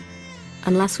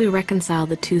Unless we reconcile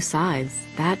the two sides,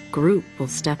 that group will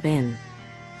step in.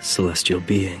 Celestial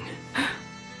being.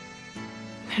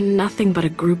 They're nothing but a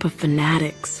group of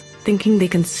fanatics, thinking they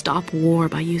can stop war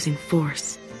by using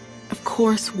force. Of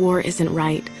course, war isn't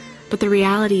right, but the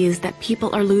reality is that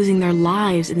people are losing their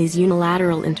lives in these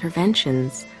unilateral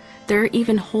interventions. There are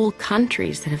even whole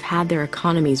countries that have had their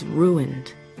economies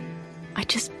ruined. I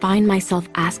just find myself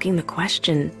asking the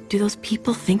question, do those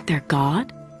people think they're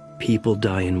God? People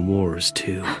die in wars,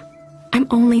 too. I'm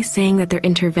only saying that their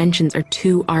interventions are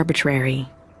too arbitrary.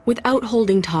 Without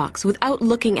holding talks, without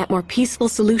looking at more peaceful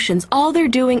solutions, all they're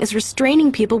doing is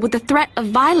restraining people with the threat of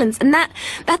violence, and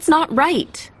that's not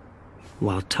right.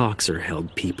 While talks are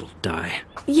held, people die.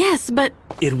 Yes, but...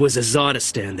 It was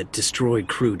Azadistan that destroyed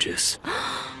Krugis.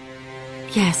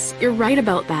 Yes, you're right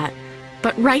about that.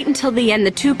 But right until the end,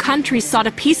 the two countries sought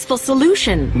a peaceful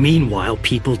solution. Meanwhile,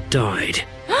 people died.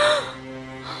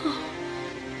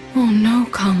 Oh no,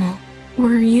 Kamal.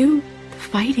 Were you? The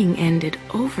fighting ended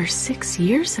over 6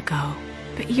 years ago,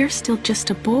 but you're still just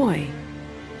a boy.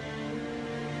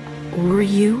 Were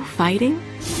you fighting?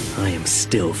 I am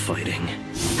still fighting.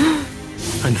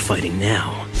 I'm fighting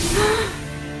now.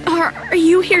 Are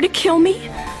you here to kill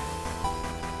me?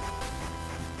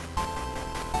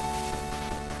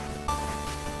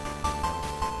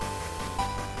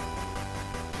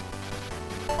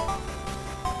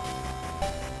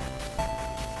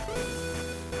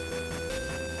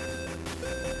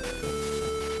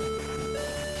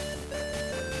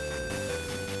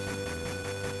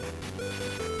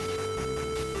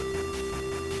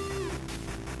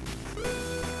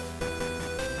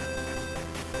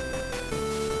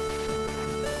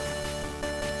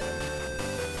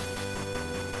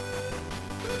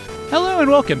 Hello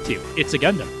and welcome to It's a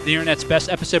Gundam, the internet's best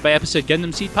episode-by-episode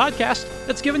Gundam Seed podcast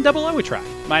that's given 00 a try.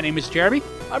 My name is Jeremy.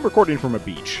 I'm recording from a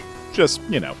beach. Just,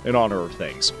 in honor of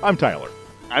things. I'm Tyler.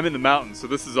 I'm in the mountains, so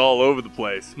this is all over the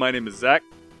place. My name is Zach.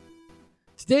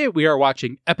 Today we are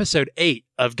watching Episode 8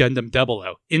 of Gundam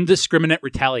 00, Indiscriminate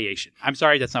Retaliation. I'm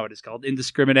sorry, that's not what it's called.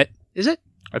 Indiscriminate, is it?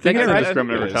 I think it's right.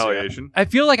 indiscriminate It is, retaliation. I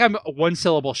feel like I'm one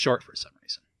syllable short for some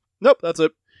reason. Nope, that's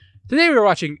it. Today we are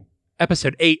watching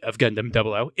Episode 8 of Gundam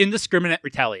 00, Indiscriminate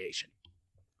Retaliation.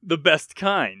 The best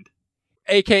kind.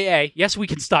 AKA, yes, we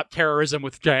can stop terrorism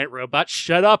with giant robots.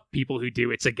 Shut up, people who do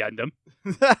It's a Gundam.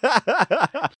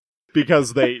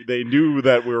 Because they knew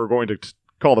that we were going to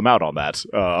call them out on that.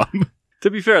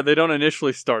 To be fair, they don't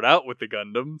initially start out with the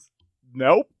Gundams.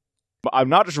 Nope. I'm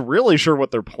not just really sure what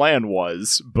their plan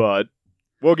was, but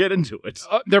we'll get into it.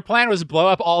 Their plan was to blow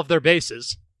up all of their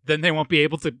bases. Then they won't be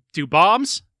able to do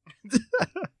bombs.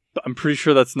 I'm pretty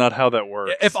sure that's not how that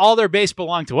works. If all their base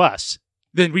belong to us,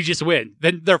 then we just win.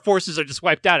 Then their forces are just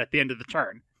wiped out at the end of the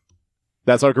turn.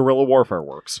 That's how guerrilla warfare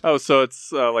works. Oh, so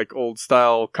it's like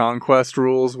old-style conquest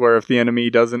rules, where if the enemy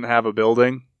doesn't have a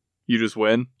building, you just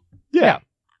win? Yeah.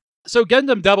 So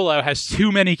Gundam 00 has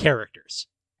too many characters.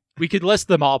 We could list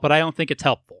them all, but I don't think it's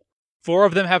helpful. 4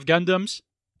 of them have Gundams.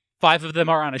 5 of them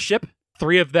are on a ship.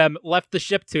 3 of them left the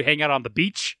ship to hang out on the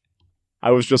beach.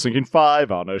 I was just thinking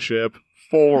 5 on a ship,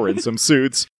 4 in some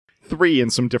suits, 3 in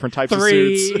some different types of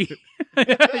suits.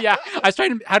 Yeah, I was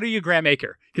trying to... How do you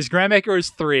Grandmaker? Because Grandmaker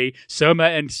is 3, Soma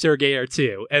and Sergei are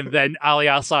 2, and then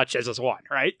Alias Sanchez is 1,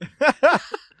 right?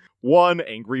 1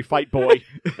 angry fight boy.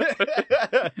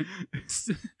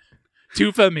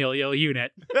 2 familial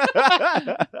unit.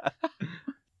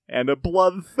 And a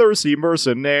bloodthirsty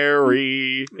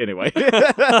mercenary. Anyway. He's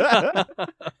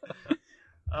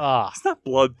not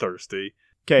bloodthirsty.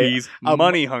 Okay, He's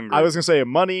money hungry. I was going to say a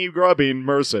money-grubbing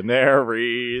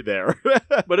mercenary there.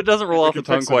 But it doesn't roll off the We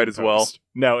can tongue fix it quite in as well. post.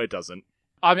 No, it doesn't.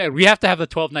 I mean, we have to have the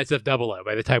 12 Knights of 00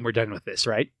 by the time we're done with this,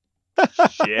 right?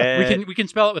 Shit. We can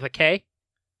spell it with a K.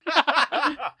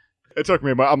 It took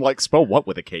me a moment. I'm like, spell what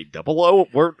with a K? 00?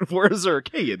 Where is there a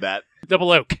K in that?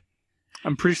 Double Oak.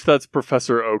 I'm pretty sure that's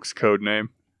Professor Oak's code name.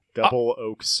 Double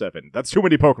Oak 7. That's too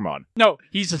many Pokemon. No,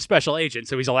 he's a special agent,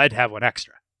 so he's allowed to have one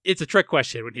extra. It's a trick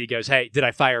question when he goes, hey, did I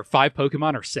fire 5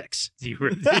 Pokemon or 6? Do you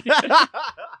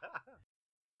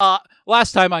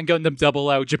last time on Gundam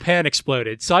 00, Japan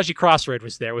exploded. Saji Crossroad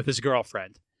was there with his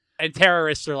girlfriend. And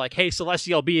terrorists are like, hey,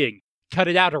 Celestial Being, cut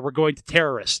it out or we're going to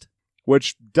terrorist.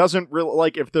 Which doesn't really...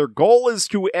 Like, if their goal is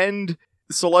to end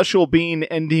Celestial Being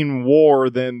ending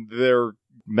war, then their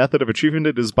method of achieving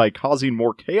it is by causing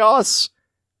more chaos?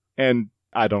 And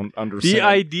I don't understand. The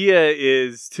idea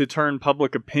is to turn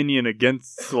public opinion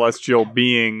against Celestial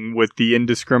Being with the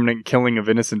indiscriminate killing of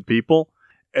innocent people.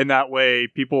 And that way,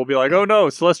 people will be like, oh no,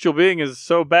 Celestial Being is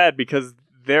so bad because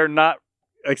they're not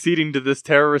acceding to this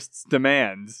terrorist's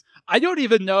demands. I don't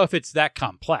even know if it's that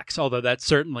complex, although that's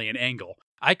certainly an angle.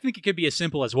 I think it could be as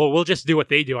simple as, well, we'll just do what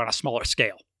they do on a smaller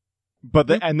scale.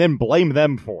 But and then blame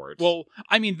them for it. Well,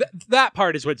 I mean, that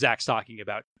part is what Zach's talking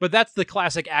about. But that's the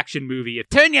classic action movie of,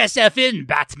 turn yourself in,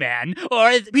 Batman,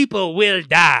 or people will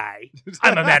die.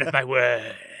 I'm a man of my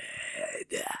word.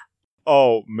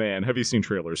 Oh, man. Have you seen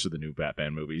trailers for the new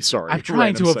Batman movie? Sorry. I'm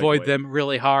trying to avoid segue. them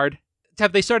really hard.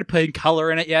 Have they started putting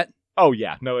color in it yet? Oh,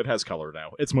 yeah. No, it has color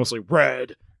now. It's mostly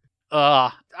red.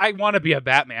 I want to be a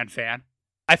Batman fan.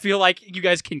 I feel like you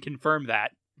guys can confirm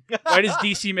that. Why does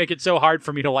DC make it so hard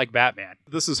for me to like Batman?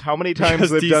 This is how many times Because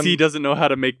they've DC done... doesn't know how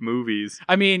to make movies.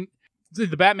 I mean,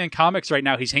 the Batman comics right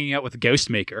now, he's hanging out with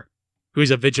Ghostmaker,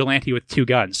 who's a vigilante with 2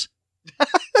 guns.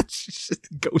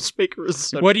 Ghostmaker is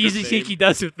such What a do you good think name. he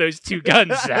does with those 2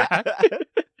 guns, Zach?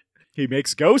 He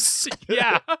makes ghosts?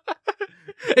 Yeah.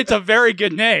 It's a very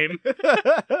good name.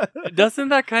 Doesn't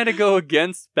that kind of go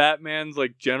against Batman's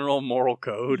like general moral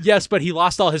code? Yes, but he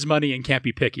lost all his money and can't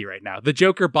be picky right now. The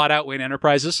Joker bought out Wayne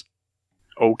Enterprises,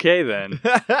 Okay, then.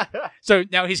 so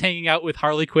now he's hanging out with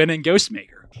Harley Quinn and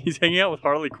Ghostmaker. He's hanging out with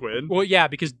Harley Quinn. Well, yeah,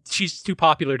 because she's too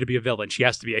popular to be a villain. She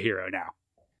has to be a hero now.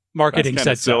 That's Marketing kind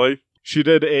said of so. silly. She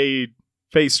did a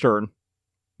face turn.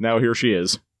 Now here she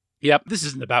is. Yep, this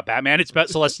isn't about Batman. It's about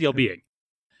Celestial Being.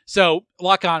 So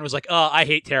Lock-On was like, I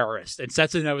hate terrorists. And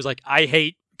Setsuna was like, I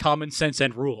hate common sense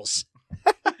and rules.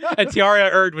 And Tiara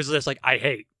Erd was just like, I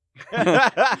hate.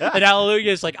 And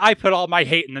Hallelujah is like, I put all my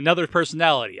hate in another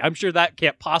personality. I'm sure that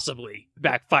can't possibly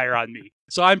backfire on me.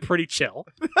 So I'm pretty chill.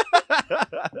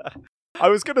 I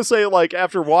was going to say, like,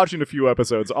 after watching a few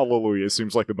episodes, Alleluia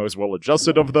seems like the most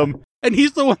well-adjusted of them. And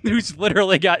he's the one who's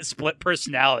literally got split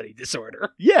personality disorder.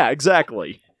 Yeah,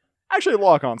 exactly. Actually,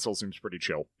 Lock-On still seems pretty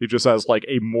chill. He just has, like,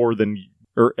 a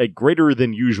greater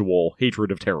than usual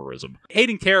hatred of terrorism.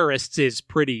 Hating terrorists is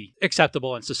pretty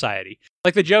acceptable in society.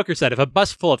 Like the Joker said, if a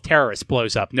bus full of terrorists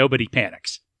blows up, nobody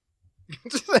panics.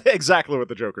 Exactly what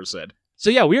the Joker said. So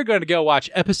yeah, we are going to go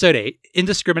watch episode 8,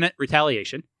 Indiscriminate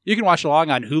Retaliation. You can watch along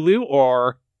on Hulu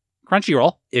or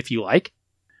Crunchyroll, if you like.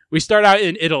 We start out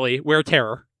in Italy, where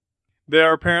terror. They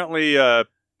are apparently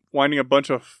winding a bunch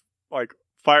of like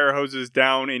fire hoses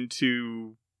down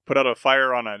into put out a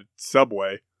fire on a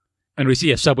subway. And we see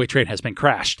a subway train has been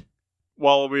crashed.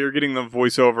 While we were getting the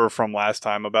voiceover from last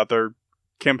time about their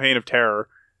campaign of terror,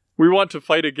 we want to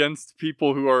fight against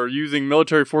people who are using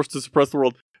military force to suppress the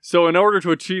world. So in order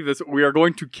to achieve this, we are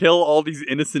going to kill all these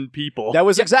innocent people. That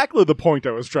was exactly the point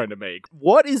I was trying to make.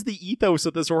 What is the ethos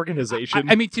of this organization?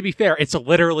 I mean, to be fair, it's a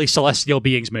literally Celestial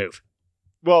Beings move.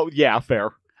 Well, yeah,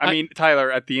 fair. I mean,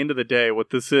 Tyler, at the end of the day, what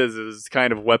this is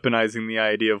kind of weaponizing the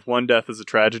idea of 1 death is a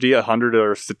tragedy, 100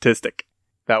 are a statistic.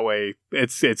 That way,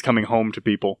 it's coming home to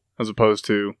people, as opposed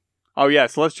to, oh yeah,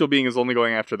 Celestial Being is only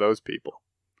going after those people.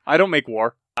 I don't make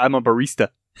war. I'm a barista.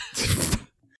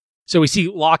 So we see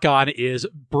Lock-On is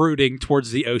brooding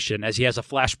towards the ocean as he has a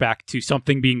flashback to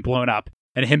something being blown up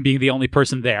and him being the only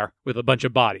person there with a bunch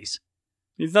of bodies.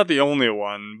 He's not the only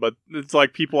one, but it's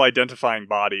like people identifying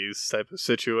bodies type of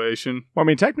situation. Well, I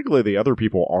mean, technically the other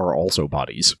people are also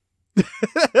bodies.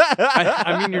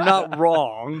 I mean, you're not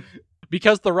wrong.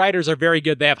 Because the writers are very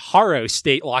good, they have Haro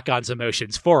state Lock-On's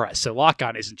emotions for us. So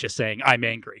Lock-On isn't just saying, I'm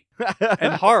angry.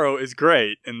 And Haro is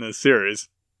great in this series.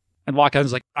 And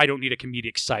Lock-On's like, I don't need a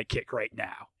comedic sidekick right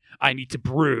now. I need to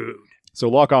brood. So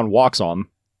Lock-On walks on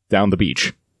down the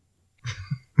beach.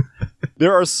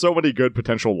 There are so many good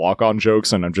potential Lock-On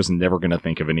jokes, and I'm just never going to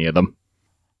think of any of them.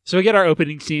 So we get our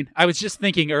opening scene. I was just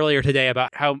thinking earlier today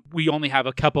about how we only have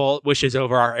a couple wishes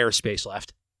over our airspace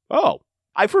left. Oh.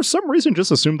 I, for some reason, just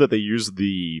assumed that they used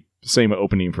the same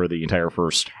opening for the entire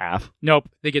first half. Nope,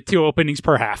 they get 2 openings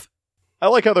per half. I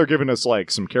like how they're giving us,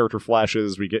 like, some character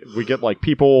flashes. We get like,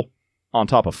 people on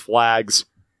top of flags.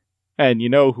 And you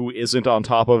know who isn't on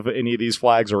top of any of these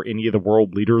flags or any of the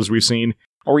world leaders we've seen?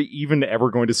 Are we even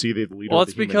ever going to see the leader Well, of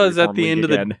it's the Human because Reform at the League end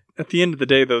again? at the end of the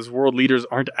day, those world leaders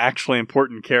aren't actually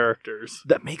important characters.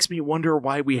 That makes me wonder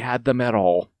why we had them at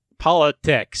all.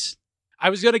 Politics. I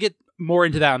was going to get more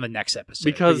into that on the next episode.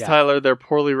 Because, but yeah. Tyler, they're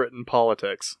poorly written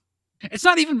politics. It's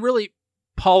not even really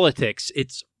politics.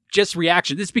 It's just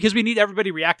reaction. It's because we need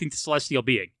everybody reacting to Celestial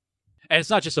Being. And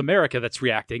it's not just America that's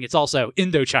reacting. It's also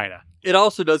Indochina. It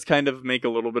also does kind of make a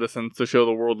little bit of sense to show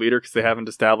the world leader because they haven't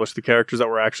established the characters that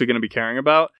we're actually going to be caring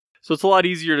about. So it's a lot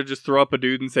easier to just throw up a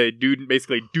dude and say, dude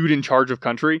in charge of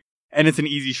country. And it's an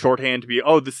easy shorthand to be,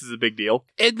 oh, this is a big deal.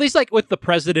 At least like with the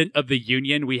president of the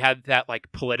union, we had that like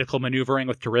political maneuvering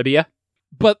with Caribia.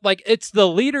 But like it's the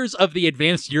leaders of the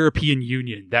advanced European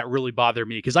Union that really bother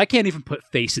me because I can't even put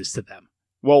faces to them.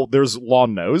 Well, there's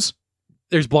Lawn Nose.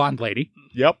 There's Blonde Lady.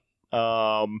 Yep.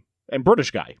 And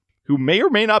British guy, who may or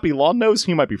may not be Lawn Nose.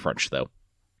 He might be French, though.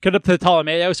 Cut up to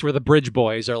Ptolemaeus, where the bridge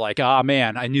boys are like, "Ah,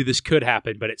 man, I knew this could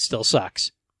happen, but it still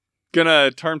sucks."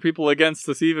 Gonna turn people against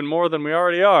us even more than we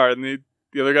already are. And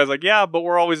the other guy's like, yeah, but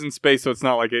we're always in space, so it's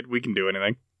not like we can do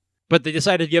anything. But they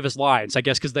decided to give us lines, I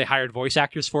guess, because they hired voice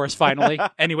actors for us finally.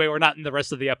 Anyway, we're not in the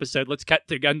rest of the episode. Let's cut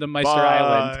to Gundam Meister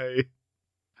Island.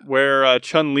 Where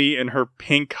Chun-Li in her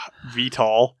pink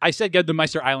VTOL. I said Gundam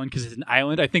Meister Island because it's an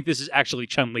island. I think this is actually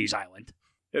Chun-Li's island.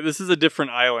 Yeah, this is a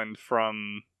different island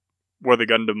from where the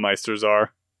Gundam Meisters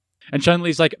are. And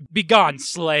Chun-Li's like, "Begone,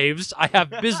 slaves! I have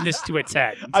business to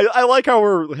attend." I like how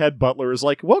her head butler is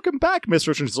like, "Welcome back,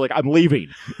 mistress." And she's like, "I'm leaving."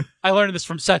 I learned this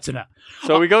from Setsuna.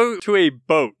 So we go to a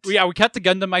boat. We cut the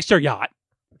Gundam Meister yacht.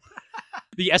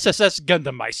 The SSS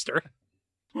Gundam Meister.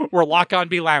 Where Lock-On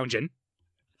be lounging.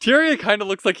 Tyria kind of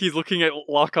looks like he's looking at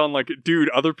Lock-On like, dude,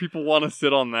 other people want to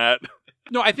sit on that.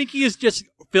 No, I think he is just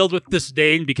filled with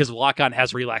disdain because Lock-On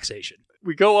has relaxation.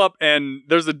 We go up and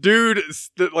there's a dude,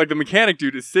 like the mechanic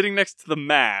dude, is sitting next to the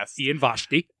mast. Ian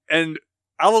Vashti. And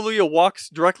Alleluia walks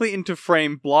directly into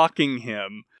frame, blocking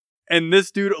him. And this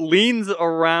dude leans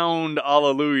around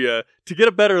Alleluia to get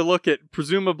a better look at,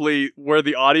 presumably, where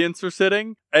the audience are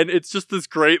sitting. And it's just this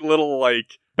great little,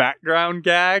 like, background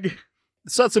gag.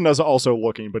 Setsuna's also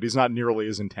looking, but he's not nearly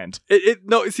as intent.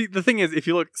 No, see, the thing is, if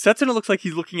you look, Setsuna looks like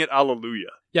he's looking at Alleluia.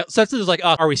 Yeah, Setsuna's like,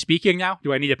 "Are we speaking now?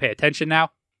 Do I need to pay attention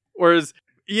now?" Whereas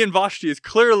Ian Vashti is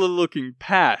clearly looking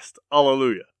past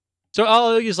Alleluia. So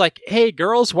Alleluia's like, "Hey,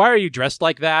 girls, why are you dressed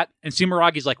like that?" And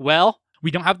Sumeragi's like, "Well, we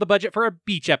don't have the budget for a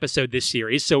beach episode this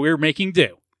series, so we're making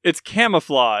do." It's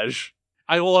camouflage.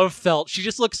 I love Felt.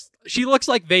 She looks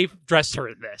like they've dressed her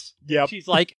in this. Yep. She's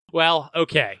like, "Well,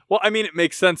 okay." Well, I mean, it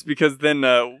makes sense because then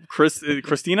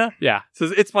Christina Yeah.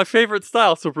 says, "It's my favorite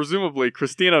style," so presumably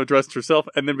Christina dressed herself,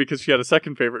 and then because she had a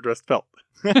second favorite, dressed Felt.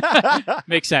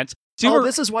 Makes sense.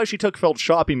 This is why she took Felt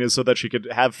shopping, is so that she could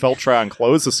have Felt try on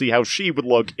clothes to see how she would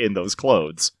look in those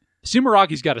clothes.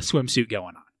 Sumeragi's got a swimsuit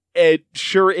going on.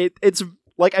 It's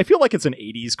like, I feel like it's an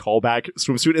 80s callback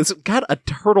swimsuit. It's got a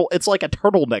turtle. It's like a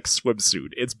turtleneck swimsuit.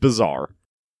 It's bizarre.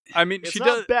 I mean, It's she not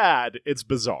does. bad. It's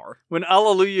bizarre. When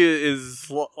Alleluia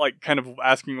is like kind of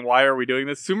asking why are we doing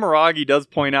this, Sumeragi does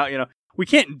point out, we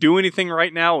can't do anything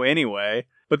right now anyway.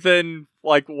 But then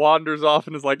like wanders off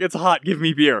and is like, "It's hot. Give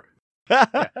me beer."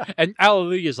 And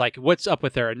Alleluia's like, "What's up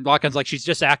with her?" And Lock-On's like, "She's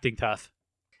just acting tough."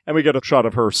 And we get a shot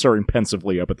of her staring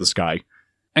pensively up at the sky.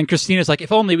 And Christina's like,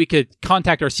 "If only we could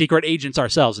contact our secret agents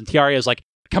ourselves." And Tiaria's like,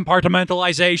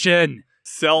 "Compartmentalization."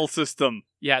 Cell system.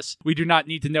 Yes, we do not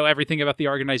need to know everything about the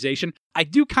organization. I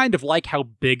do kind of like how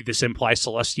big this implies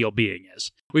Celestial Being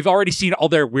is. We've already seen all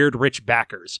their weird rich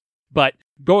backers. But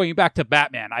going back to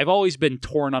Batman, I've always been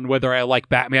torn on whether I like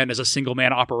Batman as a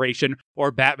single-man operation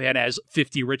or Batman as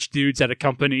 50 rich dudes at a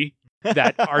company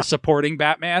that are supporting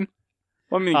Batman.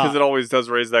 Well, I mean, because it always does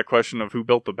raise that question of who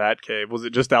built the Batcave. Was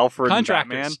it just Alfred and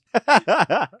Batman?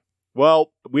 Contractors.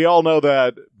 Well, we all know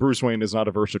that Bruce Wayne is not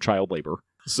averse to child labor.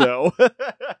 So...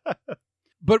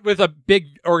 But with a big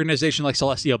organization like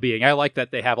Celestial Being, I like that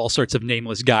they have all sorts of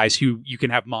nameless guys who you can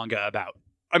have manga about.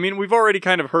 I mean, we've already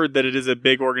kind of heard that it is a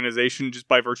big organization just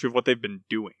by virtue of what they've been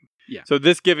doing. Yeah. So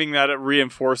this giving that a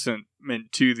reinforcement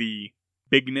to the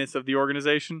bigness of the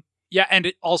organization. Yeah, and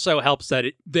it also helps that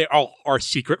they all are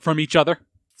secret from each other.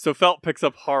 So Felt picks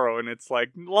up Haro, and it's like,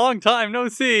 "Long time no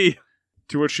see."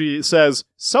 To which she says,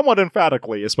 somewhat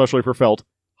emphatically, especially for Felt,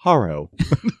 "Haro."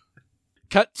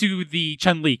 Cut to the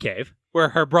Chun-Li cave, where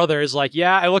her brother is like,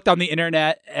 "Yeah, I looked on the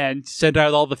internet and sent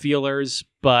out all the feelers,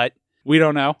 but we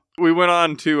don't know." We went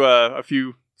on to a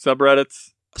few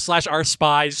subreddits. / our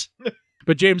spies.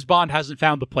 But James Bond hasn't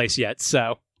found the place yet,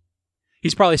 so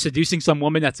he's probably seducing some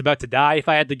woman that's about to die, if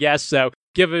I had to guess, so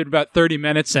give it about 30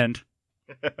 minutes and...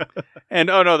 And,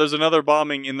 oh no, there's another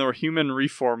bombing in the Human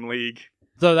Reform League.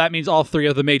 So that means all 3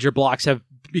 of the major blocks have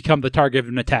become the target of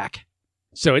an attack.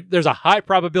 So there's a high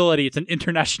probability it's an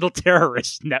international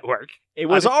terrorist network. It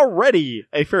was already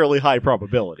a fairly high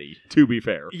probability, to be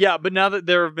fair. Yeah, but now that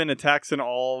there have been attacks in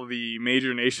all the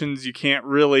major nations, you can't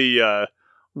really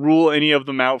rule any of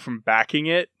them out from backing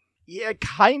it. Yeah,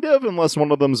 kind of, unless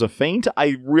one of them's a feint.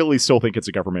 I really still think it's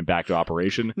a government-backed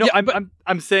operation. No, Yeah,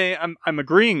 I'm saying I'm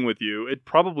agreeing with you. It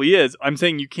probably is. I'm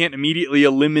saying you can't immediately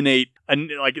eliminate,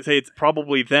 say it's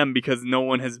probably them because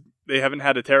they haven't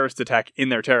had a terrorist attack in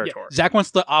their territory. Yeah, Zach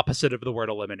wants the opposite of the word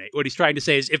eliminate. What he's trying to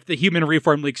say is if the Human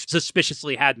Reform League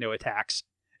suspiciously had no attacks,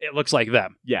 it looks like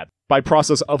them. Yeah, by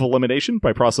process of elimination,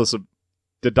 by process of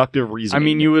deductive I reasoning.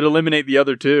 mean, you would eliminate the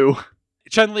other 2.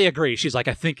 Chun-Li agrees. She's like,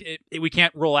 I think we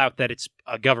can't rule out that it's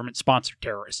a government-sponsored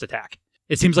terrorist attack.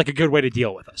 It seems like a good way to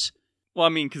deal with us. Well, I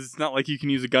mean, because it's not like you can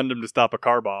use a Gundam to stop a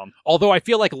car bomb. Although I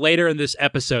feel like later in this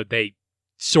episode, they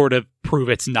sort of prove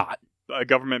it's not. A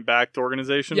government-backed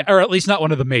organization? Yeah, or at least not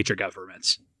one of the major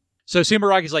governments. So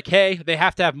Sumeragi's like, hey, they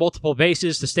have to have multiple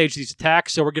bases to stage these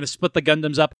attacks, so we're going to split the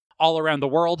Gundams up all around the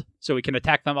world so we can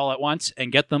attack them all at once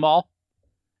and get them all.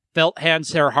 Felt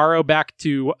hands her Haro back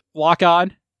to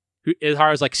Lock-On.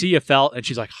 Haro's like, see you, Felt. And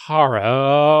she's like,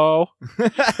 Haro.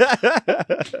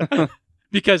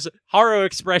 Because Haro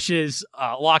expresses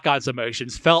Lock-On's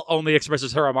emotions. Felt only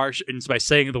expresses her emotions by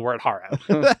saying the word Haro.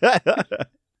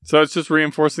 So it's just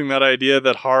reinforcing that idea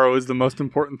that Haro is the most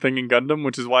important thing in Gundam,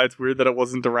 which is why it's weird that it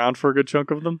wasn't around for a good chunk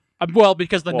of them. Well,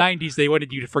 because the 90s, they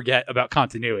wanted you to forget about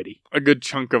continuity. A good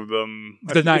chunk of them.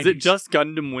 The 90s. Is it just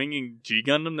Gundam Wing and G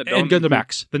Gundam that don't? And Gundam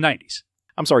X, the 90s.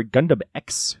 I'm sorry, Gundam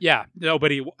X? Yeah,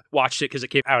 nobody watched it because it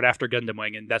came out after Gundam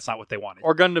Wing, and that's not what they wanted.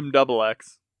 Or Gundam Double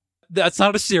X. That's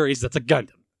not a series, that's a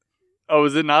Gundam. Oh,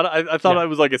 is it not? I thought Yeah. it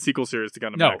was like a sequel series to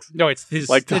Gundam X. No, it's his...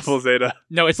 Like Double Zeta.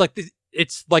 No, it's like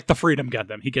the Freedom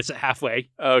Gundam. He gets it halfway.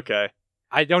 Okay.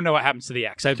 I don't know what happens to the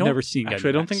X. I've never seen Gundam Actually,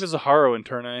 I don't X. think there's a Haro in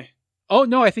Turn A. Oh,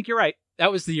 no, I think you're right.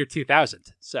 That was the year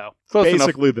 2000, so... Close enough.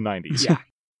 Basically the 90s. Yeah.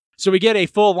 So we get a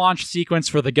full launch sequence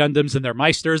for the Gundams and their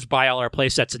Meisters, buy all our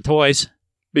playsets and toys.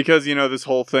 Because, this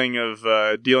whole thing of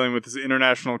dealing with this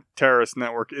international terrorist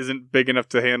network isn't big enough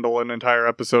to handle an entire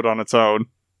episode on its own.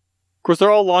 Of course,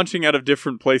 they're all launching out of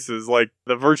different places. Like,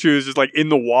 the Virtue is just, in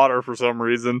the water for some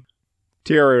reason.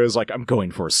 Tierra is like, I'm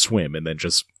going for a swim, and then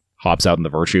just hops out in the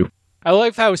Virtue. I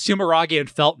like how Sumeragi and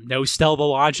Felt no-sell the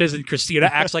launches, and Christina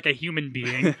acts like a human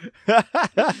being.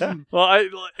 Well,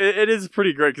 it is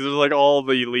pretty great, because there's, all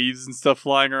the leaves and stuff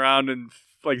flying around, and,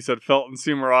 like you said, Felt and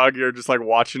Sumeragi are just,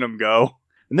 watching them go.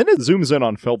 And then it zooms in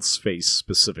on Felt's face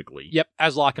specifically. Yep,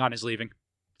 as Lock-On is leaving.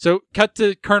 So, cut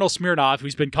to Colonel Smirnov,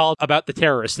 who's been called about the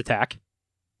terrorist attack.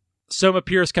 Soma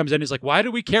Pierce comes in and is like, why do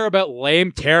we care about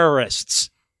lame terrorists?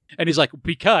 And he's like,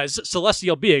 because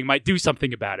Celestial Being might do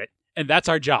something about it. And that's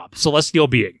our job, Celestial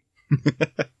Being.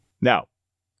 Now,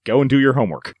 go and do your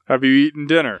homework. Have you eaten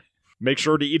dinner? Make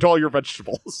sure to eat all your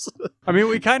vegetables. I mean,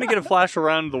 we kind of get a flash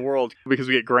around the world, because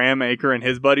we get Graham Acre and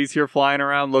his buddies here flying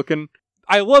around looking.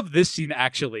 I love this scene,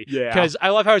 actually. Yeah. Because I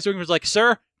love how his was like,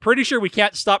 sir, pretty sure we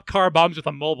can't stop car bombs with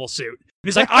a mobile suit.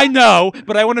 He's like, I know,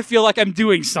 but I want to feel like I'm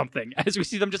doing something. As we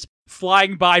see them just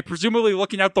flying by, presumably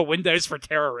looking out the windows for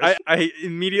terrorists. I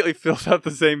immediately filled out the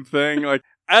same thing. Like,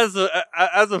 as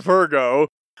a Virgo,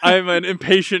 I'm an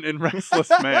impatient and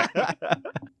restless man.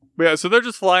 But yeah, so they're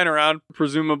just flying around,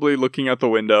 presumably looking out the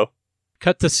window.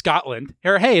 Cut to Scotland.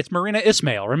 Hey, it's Marina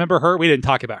Ismail. Remember her? We didn't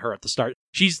talk about her at the start.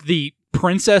 She's the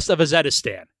Princess of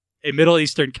Azetistan, a Middle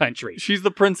Eastern country. She's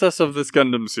the princess of this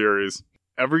Gundam series.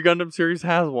 Every Gundam series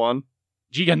has one.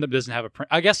 G Gundam doesn't have a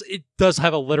I guess it does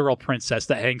have a literal princess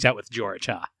that hangs out with George,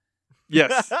 huh?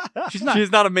 Yes. She's not.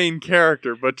 She's not a main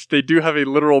character, but they do have a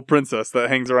literal princess that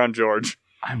hangs around George.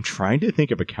 I'm trying to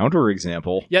think of a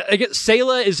counterexample. Yeah, I guess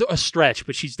Sayla is a stretch,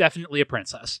 but she's definitely a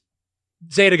princess.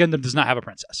 Zeta Gundam does not have a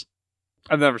princess.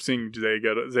 I've never seen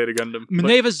Zeta Gundam. but-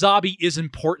 Mineva Zabi is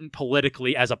important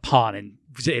politically as a pawn in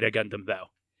Zeta Gundam, though.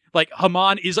 Like,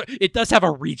 Haman it does have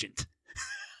a regent.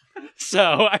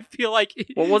 So, I feel like...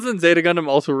 Well, wasn't Zeta Gundam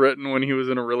also written when he was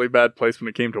in a really bad place when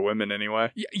it came to women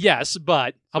anyway? Yes,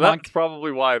 but So Haman, that's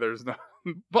probably why there's no...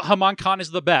 but Haman Khan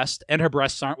is the best, and her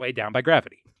breasts aren't weighed down by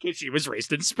gravity. Because she was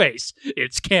raised in space.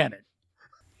 It's canon.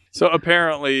 So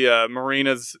apparently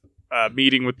Marina's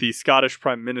meeting with the Scottish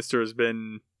Prime Minister has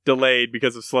been delayed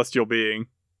because of Celestial Being.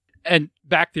 And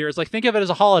back there is like, think of it as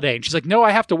a holiday. And she's like, no,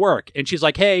 I have to work. And she's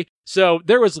like, hey, so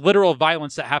there was literal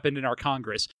violence that happened in our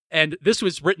Congress. And this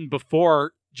was written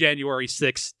before January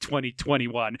 6,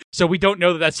 2021. So we don't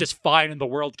know that that's just fine and the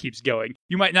world keeps going.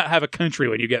 You might not have a country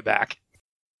when you get back.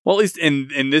 Well, at least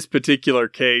in this particular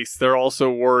case, they're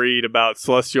also worried about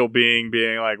Celestial Being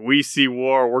like, we see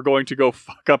war, we're going to go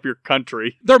fuck up your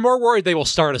country. They're more worried they will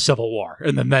start a civil war.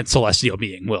 And then Celestial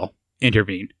Being will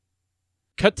intervene.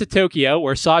 Cut to Tokyo,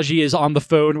 where Saji is on the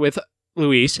phone with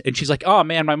Luis, and she's like, oh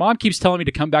man, my mom keeps telling me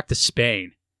to come back to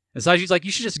Spain. And Saji's like,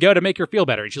 you should just go to make her feel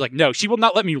better. And she's like, no, she will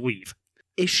not let me leave.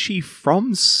 Is she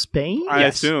from Spain? I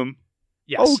Yes. assume.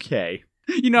 Yes. Okay.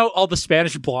 You know, all the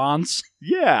Spanish blondes.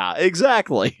 Yeah,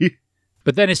 exactly.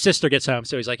 But then his sister gets home,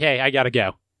 so he's like, hey, I gotta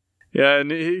go. Yeah, and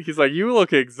he's like, you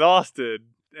look exhausted.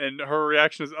 And her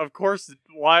reaction is, of course,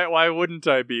 why wouldn't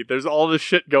I be? There's all this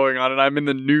shit going on, and I'm in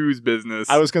the news business.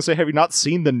 I was going to say, have you not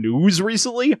seen the news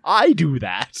recently? I do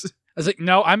that. I was like,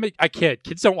 no, I'm a kid.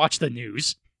 Kids don't watch the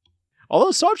news.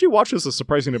 Although Saji watches a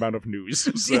surprising amount of news.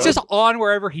 so- It's just on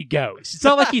wherever he goes. It's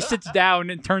not like he sits down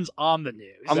and turns on the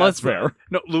news. Unless fair.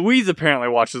 No, Louise apparently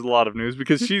watches a lot of news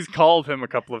because she's called him a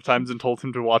couple of times and told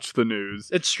him to watch the news.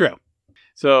 It's true.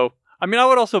 So I mean, I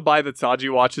would also buy that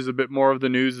Saji watches a bit more of the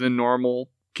news than normal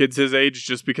kids his age,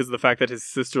 just because of the fact that his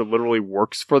sister literally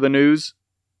works for the news.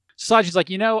 Saji's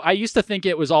like, I used to think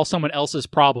it was all someone else's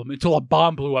problem until a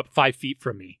bomb blew up 5 feet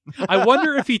from me. I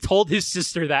wonder if he told his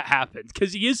sister that happened,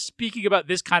 because he is speaking about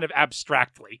this kind of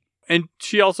abstractly. And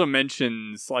she also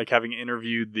mentions, like, having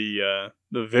interviewed the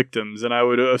victims, and I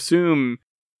would assume,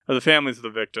 or the families of the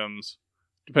victims,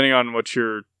 depending on what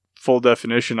your full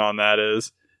definition on that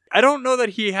is. I don't know that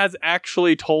he has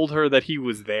actually told her that he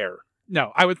was there.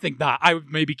 No, I would think not. I would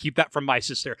maybe keep that from my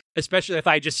sister, especially if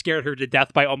I just scared her to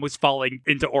death by almost falling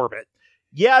into orbit.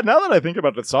 Yeah, now that I think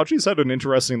about it, Saji's had an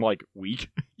interesting, week.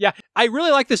 Yeah, I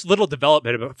really like this little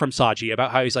development from Saji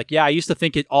about how he's like, yeah, I used to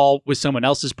think it all was someone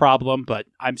else's problem, but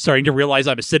I'm starting to realize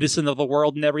I'm a citizen of the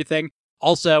world and everything.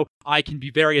 Also, I can be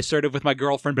very assertive with my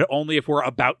girlfriend, but only if we're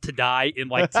about to die in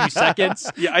 2 seconds.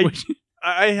 Yeah,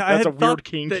 I That's had a weird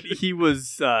kink. that he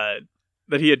was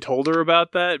that he had told her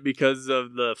about that because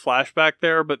of the flashback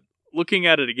there, but looking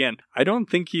at it again, I don't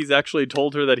think he's actually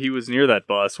told her that he was near that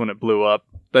bus when it blew up,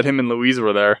 that him and Louise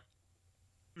were there.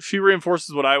 She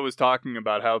reinforces what I was talking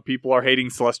about, how people are hating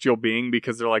Celestial Being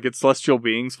because they're like, it's Celestial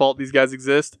Being's fault these guys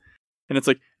exist. And it's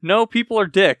like, no, people are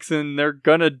dicks and they're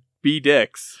gonna be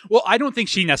dicks. Well, I don't think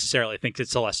she necessarily thinks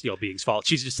it's Celestial Being's fault.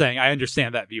 She's just saying, I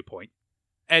understand that viewpoint.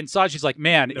 And Saji's like,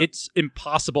 man, it's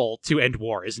impossible to end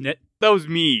war, isn't it? That was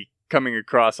me coming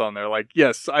across on there. Like,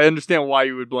 yes, I understand why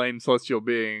you would blame Celestial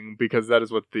Being because that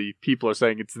is what the people are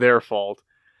saying. It's their fault.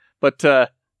 But,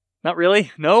 not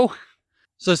really. No.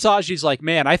 So Saji's like,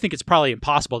 man, I think it's probably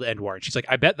impossible to end war. And she's like,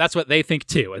 I bet that's what they think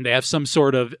too. And they have some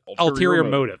sort of ulterior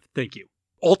motive. Thank you.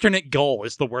 Alternate goal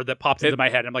is the word that popped into my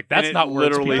head. I'm like, that's not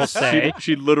words people say.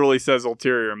 She literally says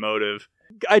ulterior motive.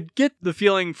 I get the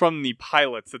feeling from the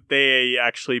pilots that they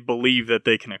actually believe that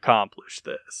they can accomplish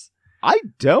this. I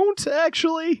don't,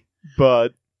 actually,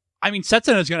 but... I mean,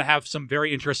 Setsuna is going to have some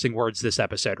very interesting words this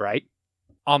episode, right?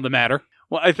 On the matter.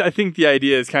 Well, I think the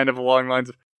idea is kind of along the lines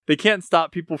of, they can't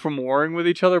stop people from warring with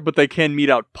each other, but they can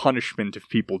mete out punishment if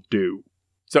people do.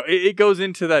 So it goes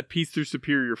into that peace through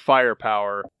superior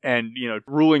firepower and,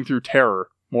 ruling through terror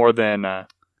more than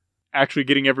actually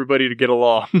getting everybody to get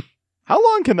along. How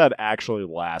long can that actually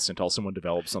last until someone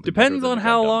develops something? Depends on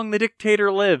how long the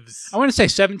dictator lives. I want to say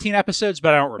 17 episodes,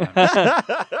 but I don't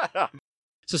remember.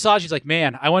 So Saji's like,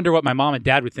 man, I wonder what my mom and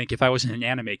dad would think if I wasn't an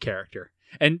anime character.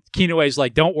 And Kinoe's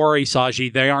like, don't worry,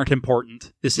 Saji, they aren't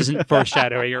important. This isn't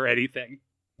foreshadowing or anything.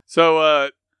 So,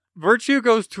 Virtue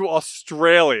goes to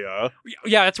Australia.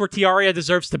 Yeah, that's where Tiaria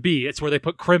deserves to be. It's where they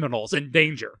put criminals in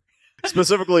danger.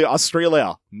 Specifically,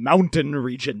 Australia, mountain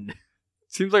region.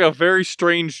 Seems like a very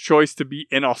strange choice to be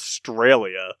in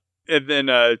Australia. And then,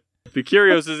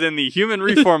 Vicarios is in the Human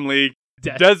Reform League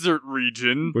desert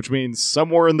region. Which means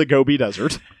somewhere in the Gobi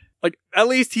Desert. Like, at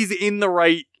least he's in the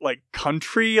right,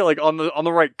 country, on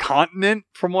the right continent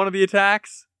from one of the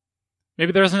attacks.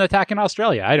 Maybe there's an attack in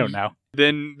Australia. I don't know.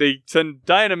 Then they send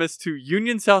Dynamis to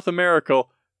Union South America,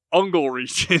 Ungle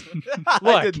region.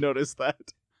 I did notice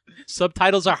that.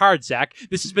 Subtitles are hard, Zach.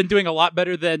 This has been doing a lot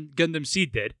better than Gundam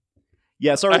Seed did.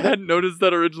 Yeah, sorry. I hadn't noticed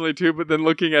that originally too, but then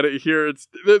looking at it here, it's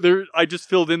there. I just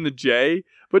filled in the J,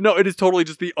 but no, it is totally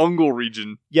just the Ungle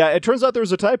region. Yeah, it turns out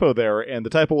there's a typo there, and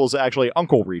the typo was actually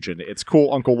Uncle region. It's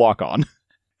cool Uncle Lock-On.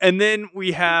 And then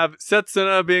we have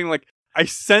Setsuna being like, I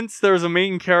sense there's a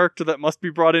main character that must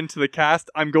be brought into the cast.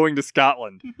 I'm going to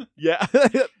Scotland. Yeah,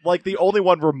 the only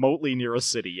one remotely near a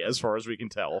city, as far as we can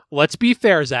tell. Let's be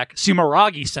fair, Zach.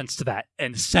 Sumeragi sensed that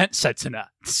and sent Setsuna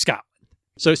to Scotland.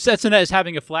 So Setsuna is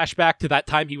having a flashback to that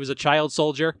time he was a child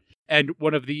soldier, and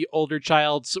one of the older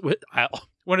children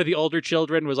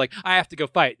was like, I have to go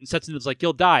fight. And Setsuna's like,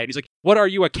 you'll die. And he's like, what, are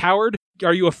you, a coward?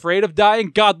 Are you afraid of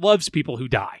dying? God loves people who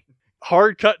die.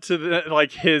 Hard cut to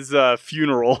his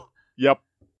funeral. Yep.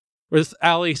 With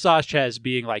Ali Sanchez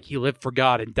being like, he lived for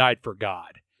God and died for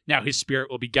God. Now his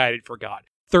spirit will be guided for God.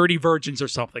 30 virgins or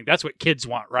something. That's what kids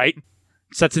want, right?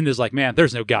 Setsuna's like, man,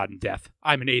 there's no God in death.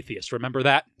 I'm an atheist. Remember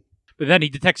that? But then he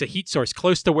detects a heat source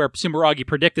close to where Sumeragi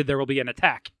predicted there will be an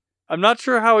attack. I'm not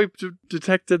sure how he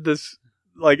detected this,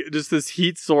 just this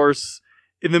heat source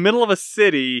in the middle of a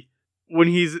city when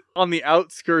he's on the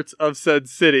outskirts of said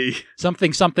city.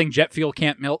 Something jet fuel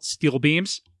can't melt steel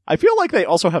beams. I feel like they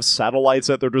also have satellites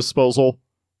at their disposal.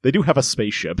 They do have a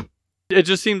spaceship. It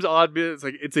just seems odd because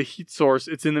it's a heat source.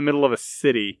 It's in the middle of a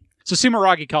city. So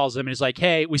Sumeragi calls him and is like,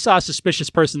 hey, we saw a suspicious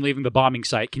person leaving the bombing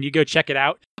site. Can you go check it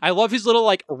out? I love his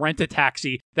little,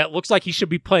 rent-a-taxi that looks like he should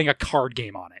be playing a card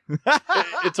game on it.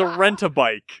 It's a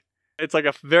rent-a-bike. It's like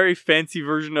a very fancy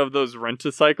version of those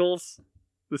rent-a-cycles,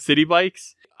 the city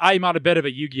bikes. I'm on a bit of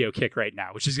a Yu-Gi-Oh kick right now,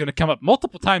 which is going to come up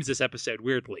multiple times this episode,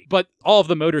 weirdly. But all of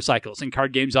the motorcycles and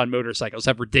card games on motorcycles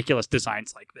have ridiculous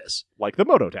designs like this. Like the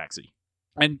Moto Taxi.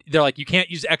 And they're like, you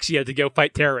can't use Exia to go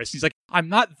fight terrorists. He's like, I'm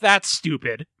not that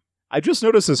stupid. I just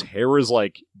noticed his hair is,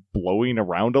 like, blowing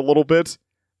around a little bit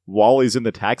while he's in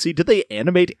the taxi. Did they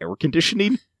animate air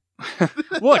conditioning?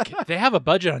 Look, they have a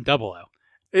budget on 00.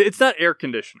 It's not air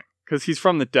conditioning, because he's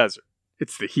from the desert.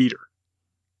 It's the heater.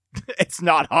 It's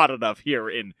not hot enough here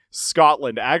in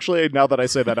Scotland. Actually, now that I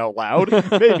say that out loud,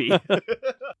 maybe.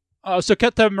 So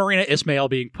cut to Marina Ismail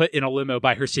being put in a limo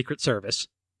by her Secret Service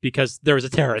because there was a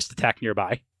terrorist attack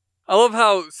nearby. I love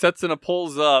how Setsuna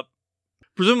pulls up.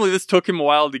 Presumably this took him a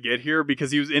while to get here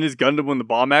because he was in his Gundam when the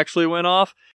bomb actually went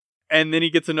off. And then he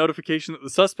gets a notification that the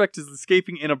suspect is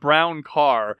escaping in a brown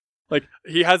car. Like,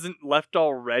 he hasn't left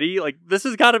already. Like, this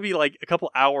has got to be, like, a couple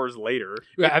hours later.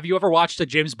 Have you ever watched a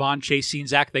James Bond chase scene,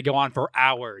 Zach? They go on for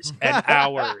hours and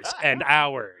hours and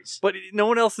hours. But no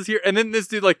one else is here. And then this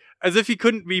dude, like, as if he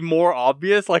couldn't be more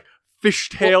obvious, like,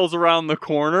 fishtails around the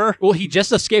corner. Well, he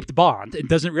just escaped Bond and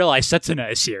doesn't realize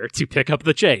Setsuna is here to pick up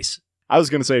the chase. I was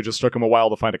going to say it just took him a while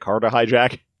to find a car to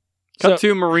hijack. Cut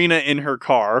to Marina in her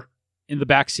car. In the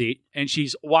back seat, and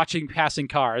she's watching passing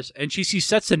cars, and she sees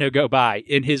Setsuna go by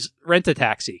in his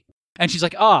rent-a-taxi. And she's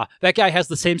like, that guy has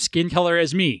the same skin color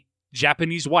as me.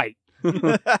 Japanese white.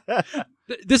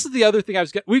 This is the other thing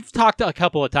we've talked a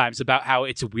couple of times about how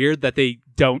it's weird that they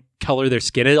don't color their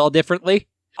skin at all differently.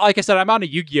 Like I said, I'm on a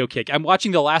Yu-Gi-Oh kick. I'm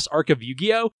watching the last arc of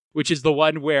Yu-Gi-Oh, which is the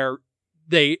one where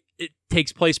it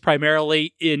takes place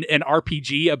primarily in an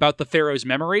RPG about the Pharaoh's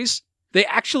memories. They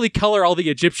actually color all the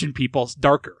Egyptian people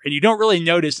darker, and you don't really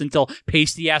notice until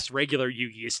pasty-ass regular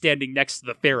Yugi is standing next to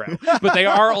the pharaoh. But they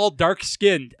are all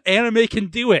dark-skinned. Anime can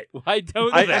do it. Why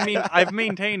don't they? I mean, I've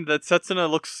maintained that Setsuna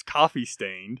looks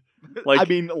coffee-stained. Like, I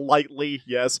mean, lightly,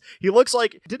 yes. He looks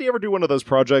like... Did he ever do one of those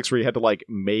projects where you had to, like,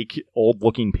 make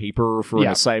old-looking paper for an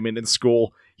assignment in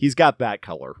school? He's got that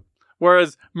color.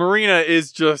 Whereas Marina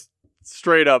is just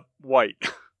straight-up white.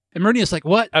 And Marina's like,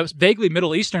 what? I was vaguely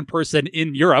Middle Eastern person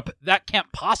in Europe. That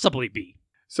can't possibly be.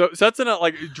 So Setsuna,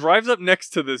 like, drives up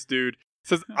next to this dude,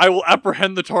 says, I will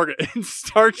apprehend the target, and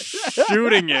starts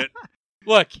shooting it.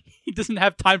 Look, he doesn't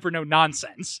have time for no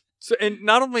nonsense. So, and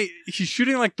not only, he's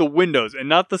shooting, like, the windows, and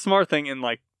not the smart thing in,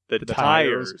 like, the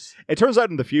tires. It turns out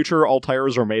in the future, all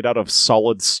tires are made out of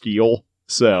solid steel,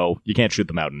 so you can't shoot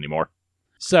them out anymore.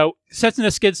 So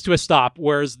Setsuna skids to a stop,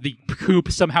 whereas the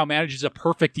coupe somehow manages a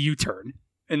perfect U-turn.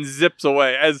 And zips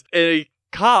away as a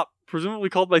cop, presumably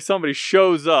called by somebody,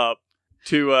 shows up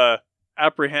to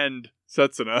apprehend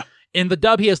Setsuna. In the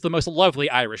dub, he has the most lovely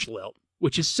Irish lilt,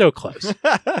 which is so close.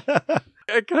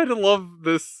 I kind of love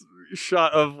this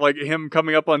shot of like him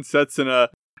coming up on Setsuna,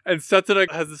 and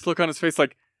Setsuna has this look on his face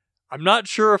like, I'm not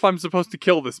sure if I'm supposed to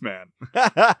kill this man.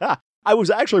 I was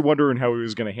actually wondering how he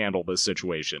was going to handle this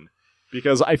situation,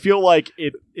 because I feel like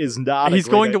it is not... He's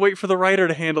going to wait for the writer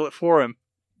to handle it for him.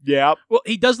 Yeah. Well,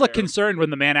 he does look concerned when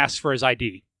the man asks for his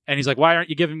ID. And he's like, why aren't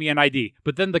you giving me an ID?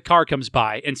 But then the car comes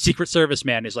by, and Secret Service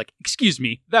man is like, excuse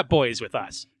me, that boy is with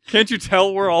us. Can't you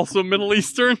tell we're also Middle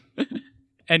Eastern?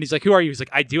 And he's like, who are you? He's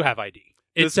like, I do have ID.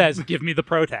 It says, give me the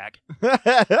pro tag.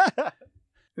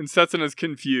 And Setsuna's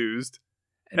confused.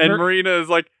 And Marina is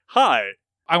like, hi.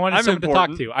 I wanted someone to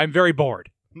talk to. I'm very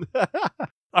bored.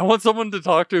 I want someone to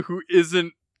talk to who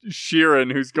isn't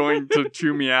Sheeran, who's going to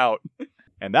chew me out.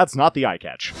 And that's not the eye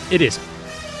catch. It is.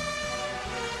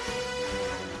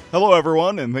 Hello,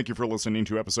 everyone, and thank you for listening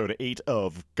to episode 8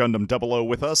 of Gundam 00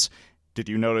 with us. Did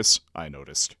you notice? I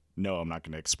noticed. No, I'm not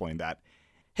going to explain that.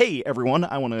 Hey, everyone,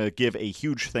 I want to give a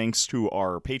huge thanks to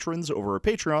our patrons over at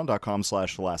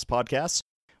patreon.com/thelastpodcast.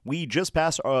 We just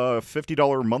passed a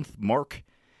 $50 month mark,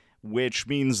 which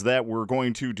means that we're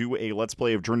going to do a Let's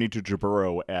Play of Journey to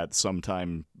Jaburo at some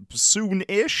time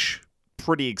soon-ish.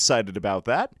 Pretty excited about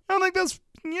that. I think that's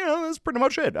pretty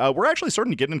much it. We're actually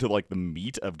starting to get into, like, the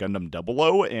meat of Gundam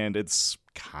 00, and it's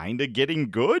kind of getting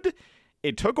good.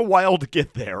 It took a while to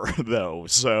get there, though,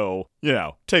 so,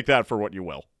 take that for what you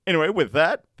will. Anyway, with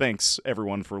that, thanks,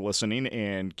 everyone, for listening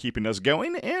and keeping us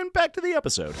going, and back to the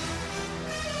episode.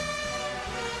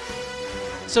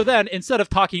 So then, instead of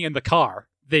talking in the car,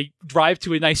 they drive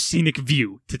to a nice scenic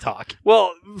view to talk.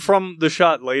 Well, from the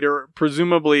shot later,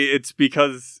 presumably it's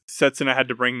because Setsuna had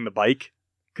to bring the bike,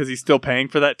 because he's still paying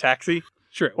for that taxi.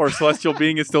 True. Or Celestial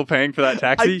Being is still paying for that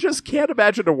taxi. I just can't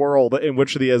imagine a world in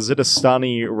which the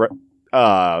Azidistani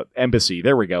embassy,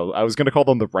 there we go. I was going to call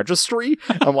them the registry.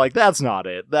 I'm like, that's not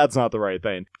it. That's not the right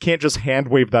thing. Can't just hand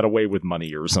wave that away with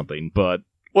money or something, but...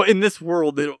 Well, in this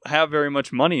world, they don't have very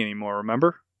much money anymore,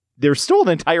 remember? There's still an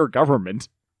entire government.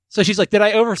 So she's like, did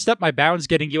I overstep my bounds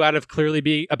getting you out of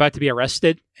clearly about to be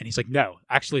arrested? And he's like, no,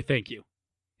 actually, thank you.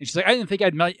 And she's like, I didn't think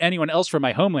I'd met anyone else from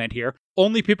my homeland here.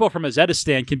 Only people from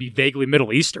Azetistan can be vaguely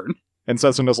Middle Eastern. And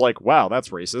Setsuna's like, wow, that's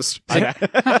racist.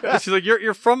 She's like,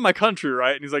 you're from my country,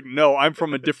 right? And he's like, no, I'm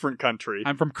from a different country.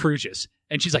 I'm from Cruges.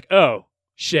 And she's like, oh,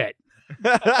 shit.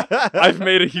 I've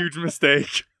made a huge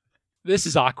mistake. This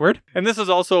is awkward. And this is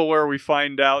also where we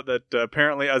find out that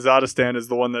apparently Azetistan is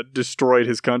the one that destroyed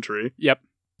his country. Yep.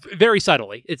 Very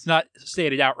subtly. It's not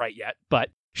stated outright yet,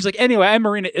 but she's like, anyway, I'm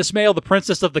Marina Ismail, the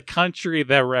princess of the country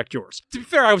that wrecked yours. To be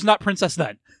fair, I was not princess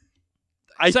then.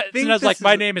 I think was like,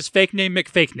 my name is fake name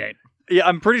McFake name. Yeah,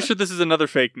 I'm pretty sure this is another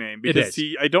fake name. Because it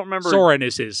is. I don't remember. Soren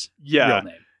is his real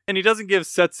name. And he doesn't give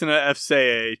Setsuna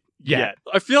FCA yet.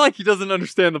 I feel like he doesn't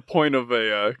understand the point of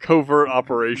a covert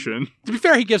operation. To be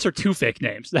fair, he gives her 2 fake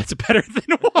names. That's better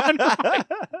than 1.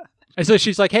 And so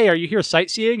she's like, hey, are you here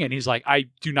sightseeing? And he's like, I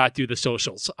do not do the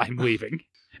socials. I'm leaving.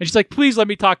 And she's like, please let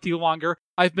me talk to you longer.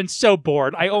 I've been so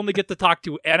bored. I only get to talk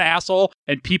to an asshole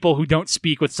and people who don't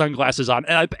speak with sunglasses on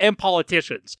and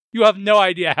politicians. You have no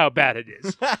idea how bad it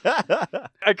is.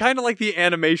 I kind of like the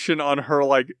animation on her,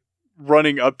 like,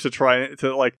 running up to try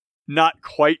to, like, not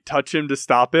quite touch him to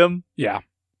stop him. Yeah.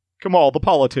 Come on, the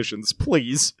politicians,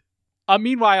 please.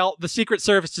 Meanwhile, the Secret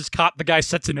Service has caught the guy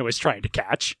Setsuna was trying to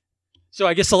catch. So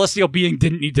I guess Celestial Being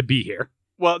didn't need to be here.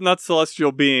 Well, not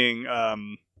Celestial Being,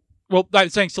 Well, I'm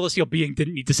saying Celestial Being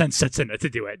didn't need to send Setsuna to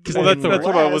do it. Well, that's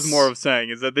what I was more of saying,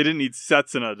 is that they didn't need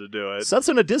Setsuna to do it.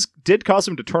 Setsuna did cause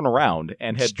him to turn around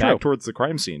and head It's back true. towards the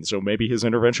crime scene, so maybe his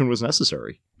intervention was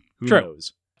necessary. Who True.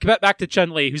 knows? Back to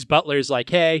Chun-Li, whose butler is like,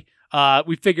 hey,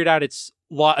 we figured out it's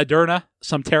La Aderna,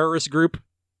 some terrorist group.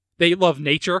 They love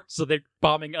nature, so they're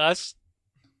bombing us.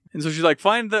 And so she's like,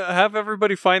 have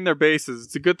everybody find their bases.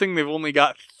 It's a good thing they've only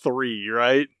got 3,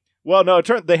 right? Well, no,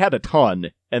 they had a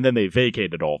ton, and then they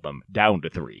vacated all of them, down to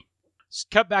 3.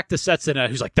 Cut back to Setsuna,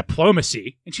 who's like,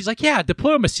 diplomacy. And she's like, yeah,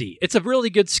 diplomacy. It's a really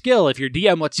good skill if your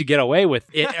DM lets you get away with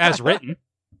it as written.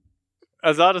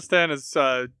 Azetistan is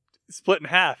split in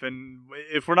half, and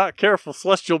if we're not careful,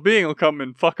 Celestial Being will come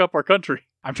and fuck up our country.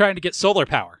 I'm trying to get solar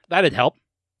power. That'd help,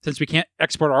 since we can't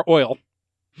export our oil.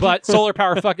 But solar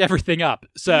power fucked everything up,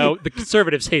 so the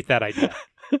conservatives hate that idea.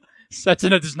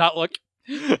 Setsuna does not look...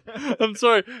 I'm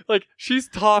sorry, like, she's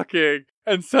talking,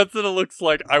 and Setsuna looks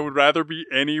like I would rather be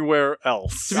anywhere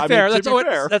else. To be fair,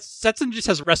 Setsuna just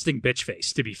has resting bitch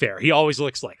face, to be fair. He always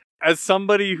looks like. As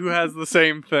somebody who has the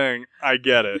same thing, I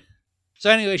get it. So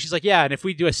anyway, she's like, yeah, and if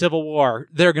we do a civil war,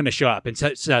 they're going to show up. And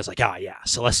Setsuna's like, yeah,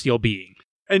 Celestial Being.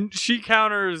 And she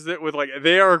counters it with, like,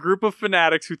 they are a group of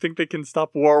fanatics who think they can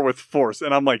stop war with force.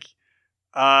 And I'm like,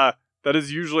 that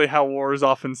is usually how wars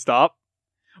often stop.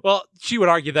 Well, she would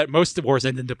argue that most wars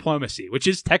end in diplomacy, which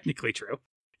is technically true.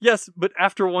 Yes, but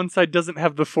after one side doesn't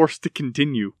have the force to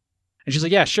continue. And she's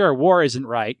like, yeah, sure, war isn't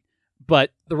right.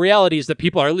 But the reality is that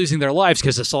people are losing their lives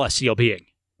because of Celestial Being.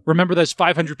 Remember those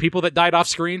 500 people that died off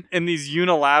screen? And these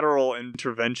unilateral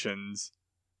interventions.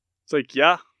 It's like,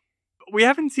 yeah. We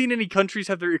haven't seen any countries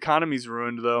have their economies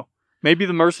ruined, though. Maybe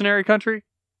the mercenary country?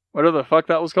 Whatever the fuck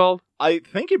that was called? I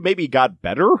think it maybe got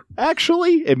better,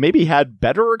 actually. It maybe had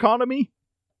better economy.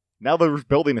 Now they're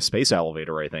building a space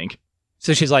elevator, I think.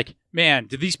 So she's like, man,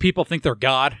 do these people think they're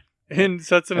God? And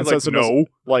Setsuna's like, no.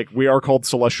 Like, we are called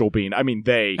Celestial Being. I mean,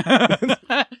 they.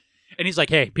 And he's like,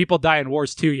 hey, people die in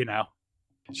wars too, you know.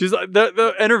 She's like,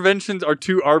 the interventions are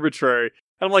too arbitrary.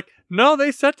 And I'm like, no,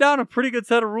 they set down a pretty good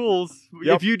set of rules.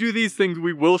 Yep. If you do these things,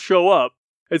 we will show up.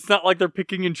 It's not like they're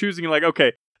picking and choosing. Like,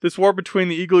 okay, this war between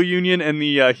the Eagle Union and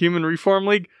the Human Reform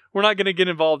League, we're not going to get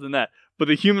involved in that. But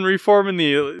the Human Reform and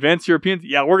the Advanced Europeans,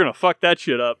 yeah, we're going to fuck that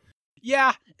shit up.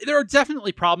 Yeah, there are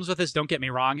definitely problems with this, don't get me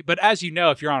wrong. But as you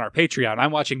know, if you're on our Patreon, I'm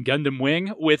watching Gundam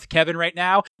Wing with Kevin right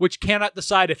now, which cannot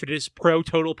decide if it is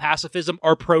pro-total pacifism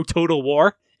or pro-total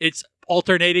war. It's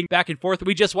alternating back and forth.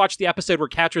 We just watched the episode where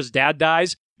Katra's dad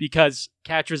dies because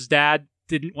Katra's dad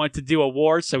didn't want to do a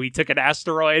war, so he took an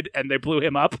asteroid and they blew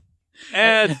him up.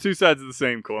 And it's two sides of the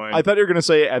same coin. I thought you were going to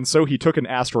say, and so he took an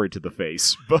asteroid to the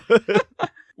face. But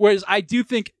Whereas I do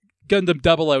think Gundam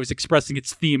 00 is expressing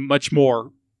its theme much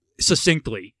more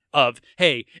succinctly of,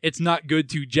 hey, it's not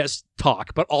good to just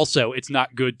talk, but also it's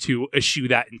not good to eschew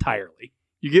that entirely.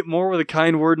 You get more with a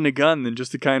kind word and a gun than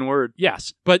just a kind word.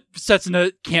 Yes, but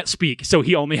Setsuna can't speak, so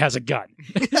he only has a gun.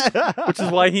 Which is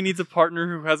why he needs a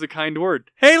partner who has a kind word.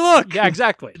 Hey, look! Yeah,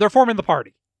 exactly. They're forming the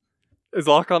party. Is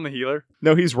Lock-On the healer?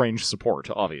 no, he's range support,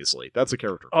 obviously. That's a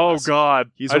character Oh, class.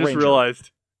 God. He's I a just ranger. realized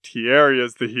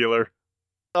Tierria's the healer.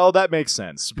 Oh, that makes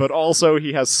sense. But also,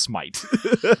 he has smite.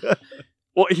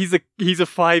 Well, he's a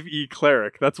 5e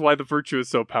cleric. That's why the virtue is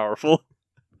so powerful.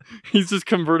 He's just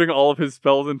converting all of his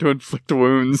spells into inflict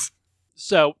wounds.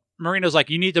 So Marino's like,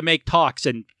 you need to make talks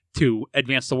and to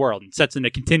advance the world. And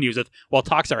Setsuna continues with, while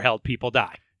talks are held, people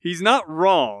die. He's not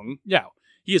wrong. No,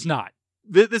 he is not.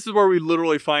 This is where we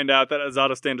literally find out that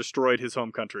Azaddistan destroyed his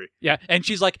home country. Yeah, and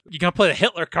she's like, you gonna play the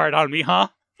Hitler card on me, huh?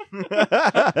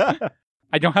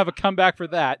 I don't have a comeback for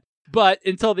that. But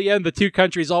until the end, the two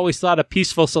countries always thought a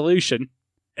peaceful solution.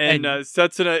 And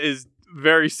Setsuna is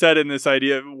very set in this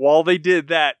idea. While they did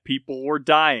that, people were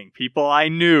dying. People I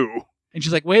knew. And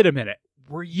she's like, wait a minute.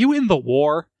 Were you in the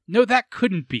war? No, that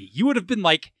couldn't be. You would have been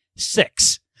like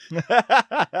 6.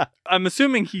 I'm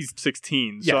assuming he's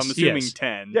 16, so Yes, I'm he assuming is.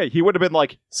 10. Yeah, he would have been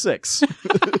like 6.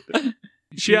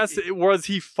 She asked, was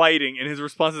he fighting? And his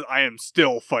response is, I am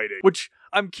still fighting. Which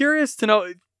I'm curious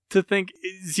to think,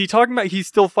 is he talking about he's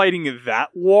still fighting that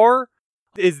war?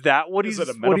 Is that what Is he's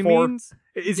it a what he metaphor? means?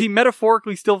 Is he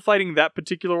metaphorically still fighting that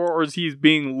particular war, or is he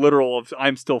being literal of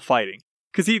I'm still fighting?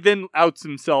 Because he then outs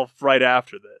himself right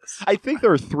after this. I think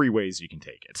there are 3 ways you can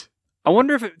take it. I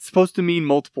wonder if it's supposed to mean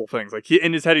multiple things. Like,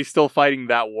 in his head, he's still fighting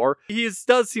that war.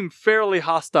 Does seem fairly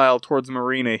hostile towards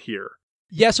Marina here.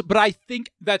 Yes, but I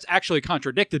think that's actually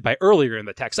contradicted by earlier in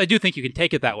the text. I do think you can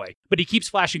take it that way. But he keeps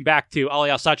flashing back to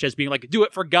Aliel Sanchez being like, do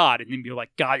it for God, and then being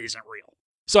like, God isn't real.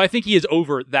 So I think he is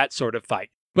over that sort of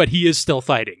fight, but he is still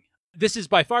fighting. This is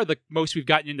by far the most we've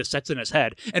gotten into Setsuna's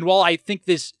head. And while I think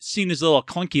this scene is a little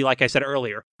clunky, like I said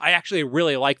earlier, I actually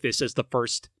really like this as the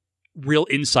first real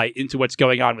insight into what's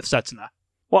going on with Setsuna.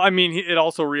 Well, I mean, it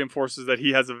also reinforces that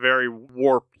he has a very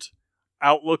warped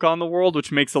outlook on the world,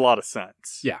 which makes a lot of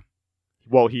sense. Yeah.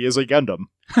 Well, he is a Gundam.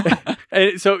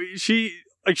 And so she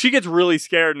gets really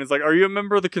scared and is like, are you a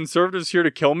member of the Conservatives here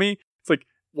to kill me? It's like,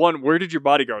 1, where did your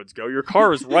bodyguards go? Your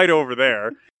car is right over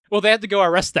there. Well, they had to go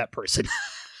arrest that person.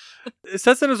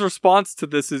 Setsuna's response to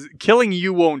this is, killing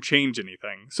you won't change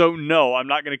anything. So no, I'm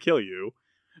not going to kill you.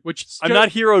 I'm not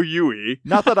Hiro Yui.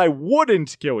 Not that I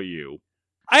wouldn't kill you.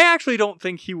 I actually don't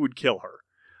think he would kill her.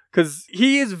 Because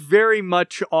he is very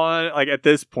much on, like at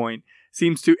this point,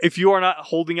 seems to, if you are not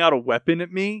holding out a weapon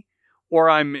at me, or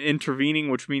I'm intervening,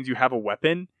 which means you have a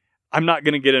weapon, I'm not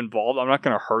going to get involved. I'm not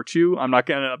going to hurt you.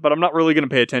 But I'm not really going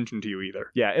to pay attention to you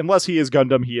either. Yeah, unless he is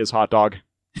Gundam, he is Hot Dog.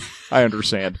 I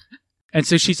understand. And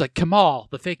so she's like, Kamal,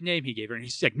 the fake name he gave her. And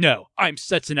he's like, no, I'm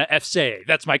Setsuna F-Sei.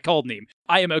 That's my code name.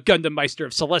 I am a Gundam Meister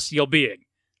of Celestial Being.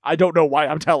 I don't know why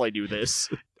I'm telling you this.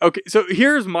 Okay, so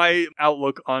here's my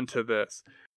outlook onto this.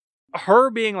 Her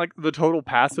being like the total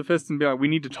pacifist and being like, we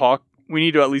need to talk. We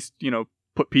need to at least,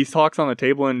 put peace talks on the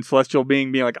table, and Celestial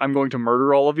Being being like, I'm going to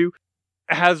murder all of you,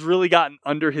 has really gotten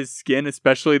under his skin,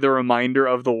 especially the reminder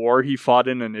of the war he fought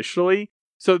in initially.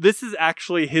 So this is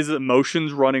actually his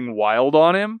emotions running wild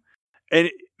on him. And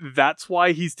that's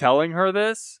why he's telling her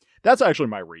this. That's actually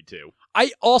my read, too.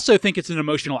 I also think it's an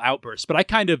emotional outburst, but I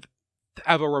kind of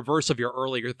have a reverse of your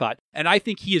earlier thought. And I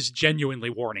think he is genuinely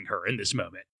warning her in this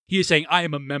moment. He is saying, I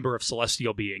am a member of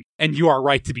Celestial Being, and you are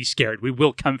right to be scared. We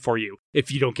will come for you if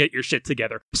you don't get your shit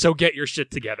together. So get your shit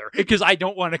together. Because I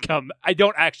don't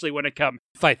actually want to come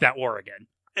fight that war again.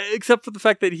 Except for the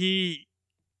fact that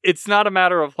it's not a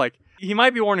matter of like, he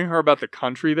might be warning her about the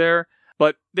country there,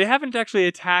 but they haven't actually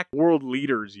attacked world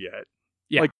leaders yet.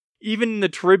 Yeah. Like, even in the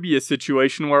Trivia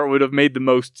situation where it would have made the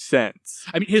most sense.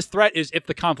 I mean, his threat is if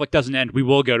the conflict doesn't end, we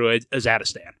will go to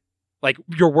Azaddistan. Like,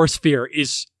 your worst fear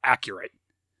is accurate.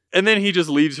 And then he just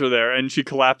leaves her there, and she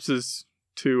collapses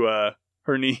to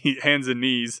her hands and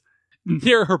knees.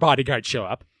 Here, her bodyguards show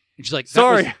up, and she's like,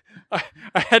 sorry, I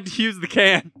had to use the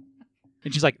can.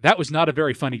 And she's like, that was not a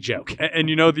very funny joke. And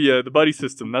the buddy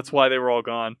system, that's why they were all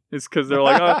gone. It's because they're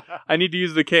like, oh, I need to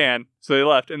use the can. So they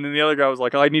left. And then the other guy was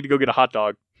like, oh, I need to go get a hot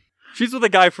dog. She's with a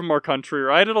guy from our country,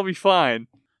 right? It'll be fine.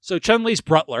 So Chun-Li's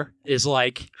Brutler is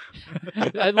like,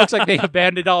 it looks like they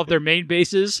abandoned all of their main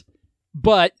bases.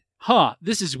 But,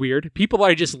 this is weird. People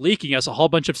are just leaking us a whole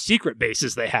bunch of secret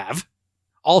bases they have.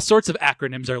 All sorts of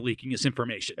acronyms are leaking us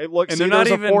information. It looks, and they're not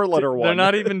even a 4-letter one. They're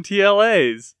not even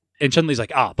TLAs. And Chun-Li's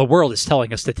like, the world is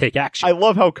telling us to take action. I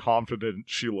love how confident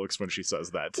she looks when she says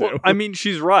that, too. Well, I mean,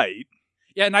 she's right.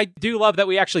 Yeah, and I do love that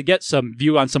we actually get some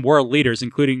view on some world leaders,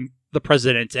 including the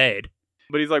president's aide.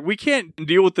 But he's like, we can't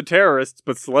deal with the terrorists,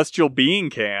 but Celestial Being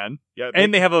can. Yeah,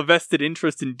 and they have a vested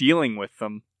interest in dealing with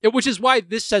them. Which is why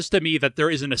this says to me that there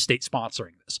isn't a state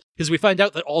sponsoring this. Because we find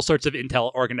out that all sorts of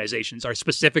intel organizations are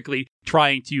specifically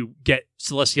trying to get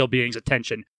Celestial Being's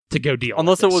attention to go deal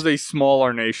Unless with it this. was a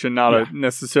smaller nation, not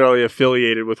necessarily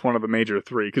affiliated with one of the major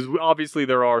 3. Because obviously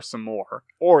there are some more.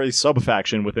 Or a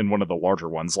sub-faction within one of the larger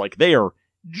ones. Like, they are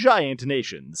giant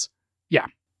nations. Yeah.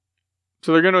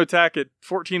 So they're going to attack at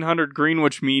 1400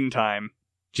 Greenwich Mean Time.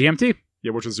 GMT?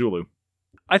 Yeah, which is Zulu.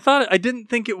 I didn't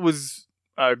think it was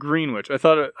Greenwich. I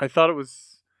thought it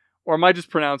was, or am I just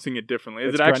pronouncing it differently?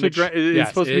 Is It's it actually Greenwich. It's Yes,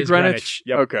 supposed it to be is Greenwich?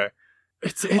 Yep. Okay.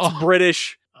 It's Oh.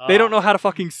 British. They don't know how to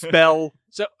fucking spell.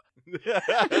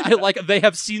 I like they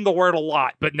have seen the word a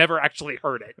lot, but never actually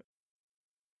heard it.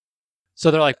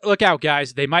 So they're like, look out,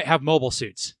 guys. They might have mobile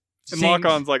suits. And Seems-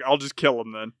 Lock-On's like, I'll just kill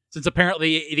them then. Since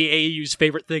apparently the AAU's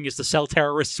favorite thing is to sell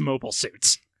terrorists mobile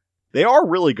suits. They are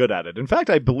really good at it. In fact,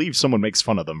 I believe someone makes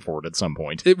fun of them for it at some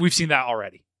point. We've seen that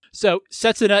already. So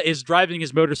Setsuna is driving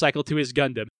his motorcycle to his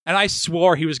Gundam, and I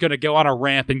swore he was going to go on a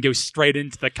ramp and go straight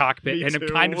into the cockpit, Me and I'm too.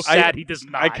 kind of sad he does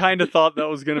not. I kind of thought that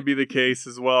was going to be the case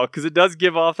as well, because it does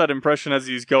give off that impression as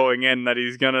he's going in that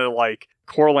he's going to, like,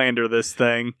 Corlander this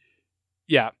thing.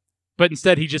 Yeah, but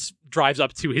instead he just drives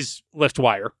up to his lift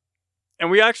wire.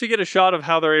 And we actually get a shot of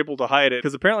how they're able to hide it,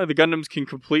 because apparently the Gundams can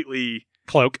completely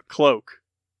Cloak. cloak.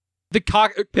 The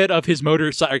cockpit of his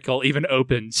motorcycle even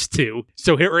opens, too,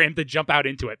 so for him to jump out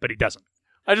into it, but he doesn't.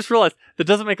 I just realized that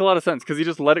doesn't make a lot of sense, because he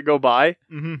just let it go by,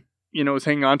 Mm-hmm. was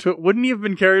hanging on to it. Wouldn't he have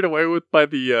been carried away with by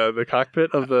the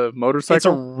cockpit of the It's a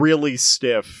motorcycle? really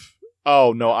stiff.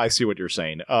 Oh, no, I see what you're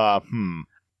saying.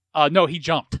 No, he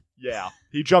jumped. Yeah.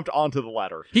 He jumped onto the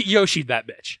ladder. He Yoshi'd that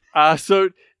bitch. So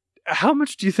how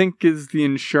much do you think is the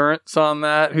insurance on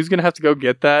that? Who's going to have to go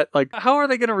get that? Like, how are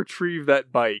they going to retrieve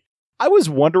that bike? I was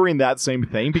wondering that same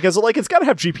thing because, like, it's got to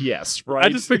have GPS, right? I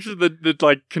just pictured the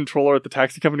like controller at the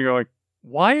taxi company going,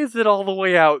 "Why is it all the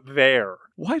way out there?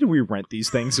 Why do we rent these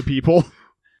things to people?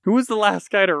 Who was the last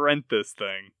guy to rent this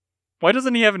thing? Why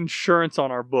doesn't he have insurance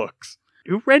on our books?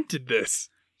 Who rented this?"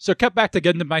 So cut back to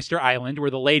Gundam Meister Island,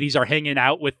 where the ladies are hanging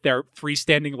out with their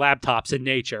freestanding laptops in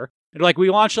nature. They're like, we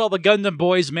launched all the Gundam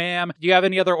boys, ma'am. Do you have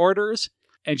any other orders?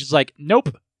 And she's like,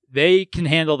 nope. They can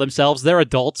handle themselves. They're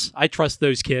adults. I trust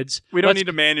those kids. We don't Let's- need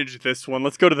to manage this one.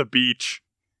 Let's go to the beach.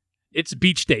 It's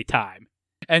beach day time.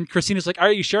 And Christina's like,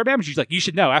 are you sure, ma'am? And she's like, you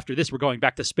should know. After this, we're going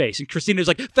back to space. And Christina's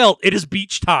like, Felt, it is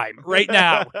beach time right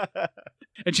now.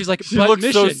 And she's like, She but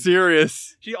looks so mission.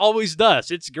 serious. She always does.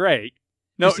 It's great.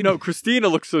 No, Christina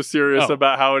looks so serious Oh.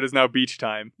 about how it is now beach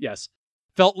time. Yes.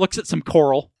 Felt looks at some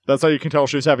coral. That's how you can tell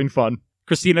she's having fun.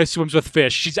 Christina swims with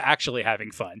fish. She's actually having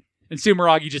fun. And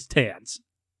Sumeragi just tans.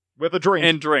 With a drink.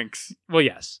 And drinks. Well,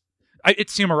 yes.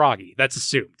 It's Sumeragi. That's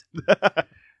assumed.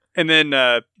 And then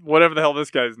whatever the hell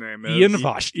this guy's name is, Ian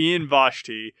Vashti. Ian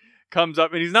Vashti comes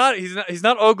up, and he's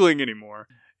not ogling anymore.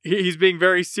 He's being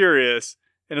very serious,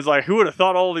 and is like, "Who would have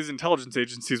thought all these intelligence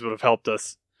agencies would have helped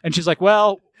us?" And she's like,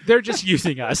 well, they're just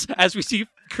using us. As we see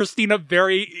Christina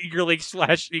very eagerly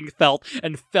slashing Felt,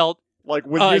 and Felt like,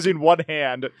 with Uh, using one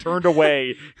hand, turned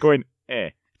away, going,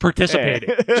 participating.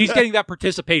 She's getting that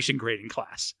participation grading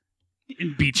class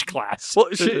in beach class. Well,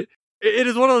 it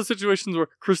is one of those situations where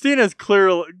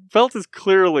Felt is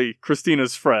clearly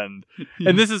Christina's friend,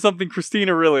 and this is something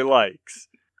Christina really likes.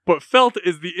 But Felt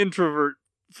is the introvert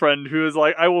friend who is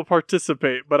like, I will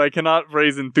participate, but I cannot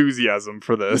raise enthusiasm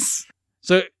for this.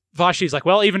 So Vashi's like,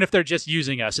 well, even if they're just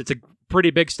using us, it's a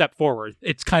pretty big step forward.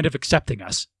 It's kind of accepting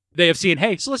us. They have seen,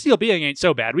 hey, Celestial Being ain't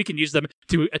so bad. We can use them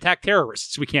to attack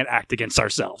terrorists. We can't act against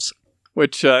ourselves.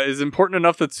 Which is important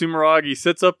enough that Sumeragi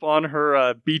sits up on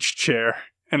her beach chair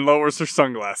and lowers her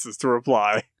sunglasses to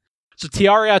reply. So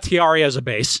Tiaria is a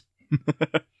base.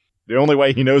 the only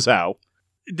way he knows how.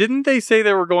 Didn't they say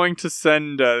they were going to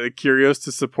send the Curios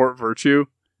to support Virtue?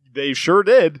 They sure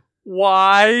did.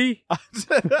 Why?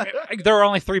 There were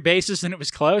only 3 bases and it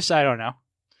was close. I don't know.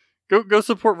 Go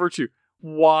support Virtue.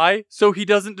 Why? So he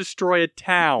doesn't destroy a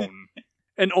town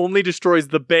and only destroys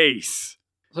the base.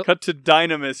 Cut to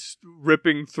Dynamis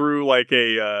ripping through like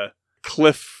a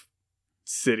cliff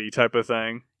city type of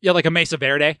thing. Yeah, like a Mesa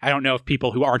Verde. I don't know if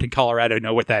people who aren't in Colorado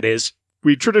know what that is.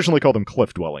 We traditionally call them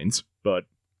cliff dwellings, but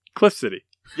Cliff City.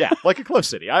 yeah, like a cliff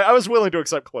city. I was willing to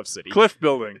accept cliff city. Cliff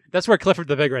building. That's where Clifford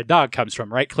the Big Red Dog comes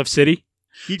from, right? Cliff City?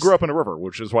 He grew up in a river,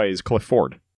 which is why he's Cliff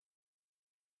Ford.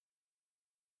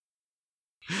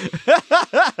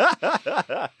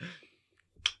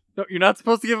 No, you're not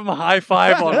supposed to give him a high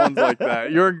five on ones like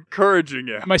that. You're encouraging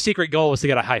him. My secret goal was to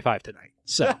get a high five tonight.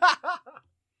 So,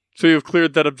 So you've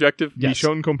cleared that objective? Yes.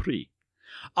 Mission compris.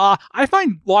 I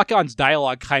find Lock-On's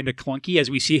dialogue kind of clunky as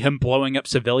we see him blowing up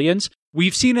civilians.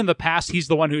 We've seen in the past he's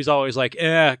the one who's always like,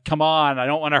 come on, I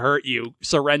don't want to hurt you,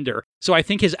 surrender. So I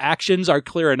think his actions are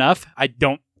clear enough. I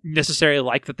don't necessarily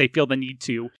like that they feel the need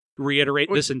to reiterate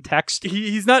this in text.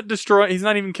 He's not destroying. He's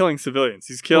not even killing civilians.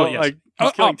 He's killing Well, yes.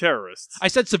 he's killing terrorists. I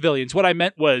said civilians. What I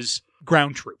meant was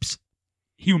ground troops.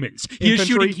 Humans. He is Infantry?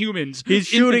 shooting humans. He's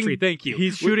shooting. Infantry, thank you.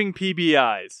 He's shooting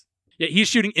PBIs. Yeah, he's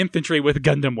shooting infantry with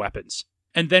Gundam weapons.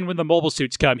 And then when the mobile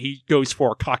suits come, he goes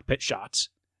for cockpit shots.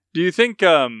 Do you think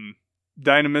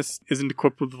Dynamis isn't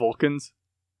equipped with Vulcans?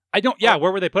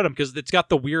 Where would they put him? Because it's got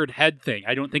the weird head thing.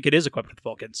 I don't think it is equipped with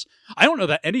Vulcans. I don't know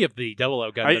that any of the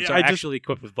 00 Gundams are actually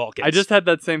equipped with Vulcans. I just had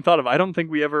that same thought of, I don't think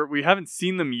we haven't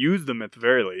seen them use them at the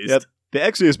very least. Yeah, the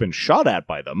Exia has been shot at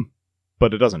by them,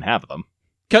 but it doesn't have them.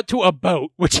 Cut to a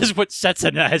boat, which is what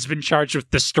Setsuna has been charged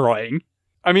with destroying.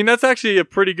 I mean, that's actually a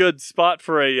pretty good spot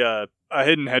for a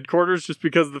hidden headquarters, just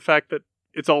because of the fact that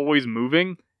it's always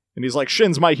moving. And he's like,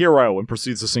 Shin's my hero, and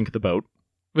proceeds to sink the boat.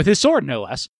 With his sword, no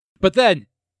less. But then,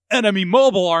 enemy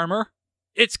mobile armor,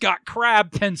 it's got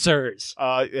crab pincers.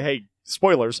 Hey,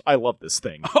 spoilers, I love this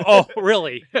thing. Oh,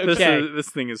 really? Okay. This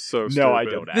thing is so stupid. No, I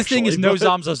don't actually. This thing is no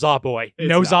Zamzaza, boy. It's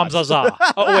No not. Zamzaza.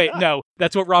 Oh, wait, no.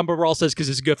 That's what Ramba Rawl says because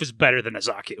his goof is better than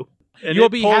Azaku. And You'll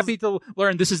it be pulls- happy to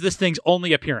learn this is this thing's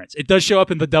only appearance. It does show up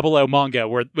in the 00 manga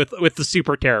with the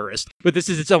super terrorist, but this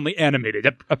is its only animated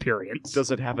appearance.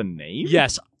 Does it have a name?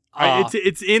 Yes.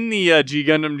 It's in the G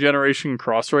Gundam Generation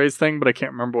Crossrays thing, but I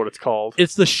can't remember what it's called.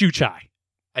 It's the Shuchai.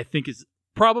 I think is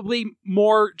probably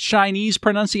more Chinese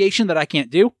pronunciation that I can't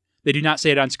do. They do not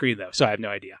say it on screen, though, so I have no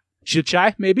idea.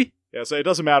 Shuchai, maybe? Yeah, so it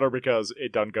doesn't matter because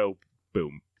it doesn't go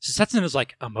boom. So Setsuna's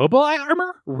like, a mobile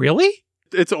armor? Really?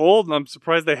 It's old, and I'm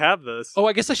surprised they have this. Oh,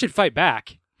 I guess I should fight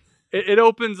back. It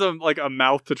opens a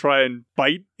mouth to try and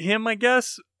bite him, I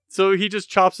guess. So he just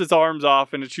chops his arms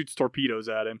off, and it shoots torpedoes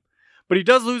at him. But he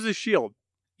does lose his shield.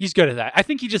 He's good at that. I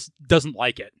think he just doesn't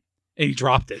like it, and he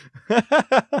dropped it.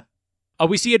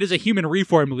 We see it as a Human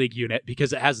Reform League unit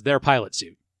because it has their pilot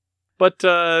suit. But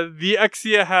the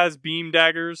Exia has beam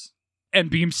daggers. And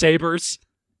beam sabers.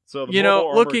 So the You know, mobile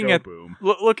armor looking go at- boom.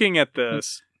 Looking at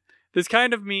this, this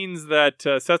kind of means that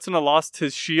Setsuna lost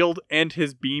his shield and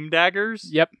his beam daggers.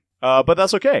 Yep. But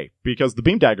that's okay, because the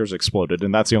beam daggers exploded,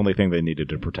 and that's the only thing they needed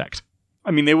to protect.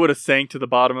 I mean, they would have sank to the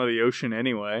bottom of the ocean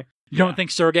anyway. You don't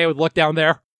think Sergei would look down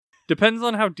there? Depends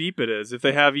on how deep it is, if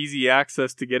they have easy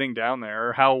access to getting down there,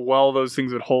 or how well those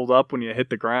things would hold up when you hit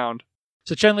the ground.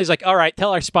 So Chen-Li's like, all right,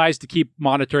 tell our spies to keep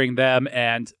monitoring them,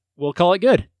 and we'll call it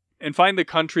good. And find the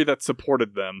country that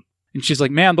supported them. And she's like,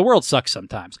 man, the world sucks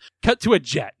sometimes. Cut to a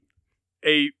jet.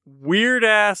 A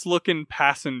weird-ass looking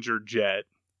passenger jet.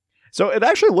 So it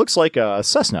actually looks like a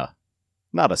Cessna.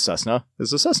 Not a Cessna.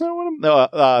 Is a Cessna one of them?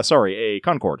 No, sorry, a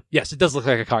Concorde. Yes, it does look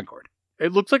like a Concorde.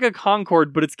 It looks like a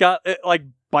Concorde, but it's got, like,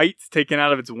 bites taken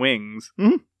out of its wings.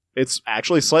 It's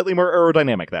actually slightly more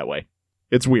aerodynamic that way.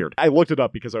 It's weird. I looked it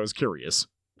up because I was curious.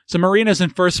 So Marina's in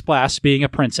first class, being a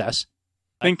princess.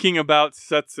 Thinking about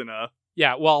Setsuna.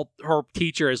 Yeah, well, her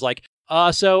teacher is like,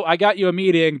 so I got you a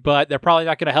meeting, but they're probably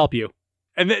not going to help you.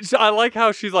 And then I like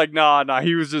how she's like, nah,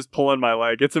 he was just pulling my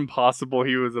leg. It's impossible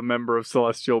he was a member of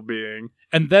Celestial Being.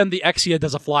 And then the Exia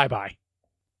does a flyby.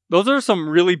 Those are some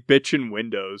really bitchin'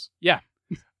 windows. Yeah.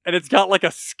 And it's got like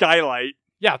a skylight.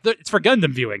 Yeah, it's for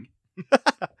Gundam viewing.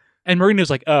 And Marina's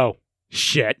like, oh,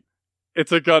 shit.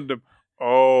 It's a Gundam.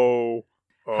 Oh.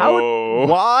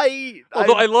 Why?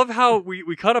 Although I love how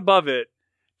we cut above it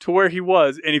to where he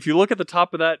was, and if you look at the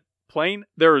top of that plane,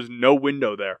 there is no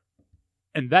window there.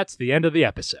 And that's the end of the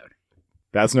episode.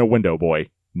 That's no window,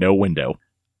 boy. No window.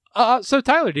 So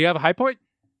Tyler, do you have a high point?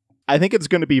 I think it's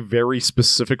going to be very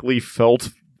specifically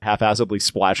felt half-assedly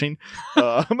splashing.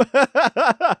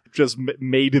 Just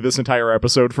made this entire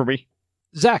episode for me.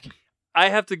 Zach. I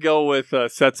have to go with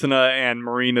Setsuna and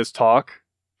Marina's talk,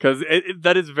 because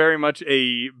that is very much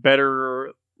a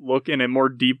better look and a more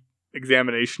deep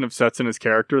examination of Setsuna's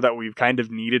character that we've kind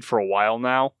of needed for a while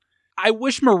now. I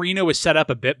wish Marina was set up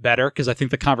a bit better because I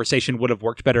think the conversation would have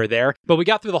worked better there. But we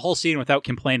got through the whole scene without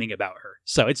complaining about her.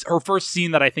 So it's her first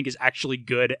scene that I think is actually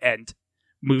good and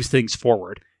moves things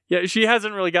forward. Yeah, she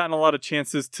hasn't really gotten a lot of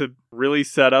chances to really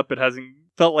set up. It hasn't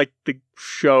felt like the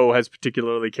show has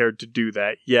particularly cared to do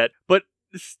that yet. But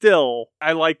still,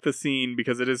 I like the scene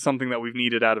because it is something that we've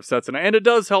needed out of Setsuna. And it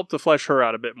does help to flesh her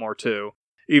out a bit more too.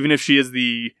 Even if she is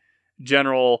the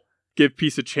general give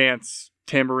peace a chance,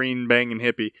 tambourine banging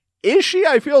hippie. Is she?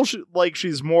 I feel like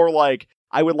she's more like,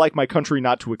 I would like my country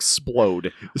not to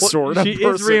explode sort of She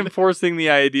person. is reinforcing the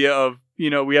idea of,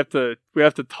 we have to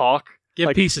talk. Give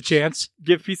Like, peace a chance.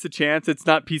 Give peace a chance. It's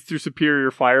not peace through superior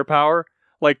firepower,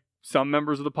 like some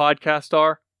members of the podcast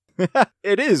are.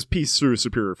 It is peace through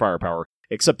superior firepower,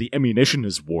 except the ammunition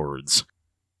is words.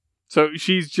 So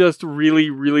she's just really,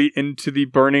 really into the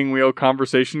burning wheel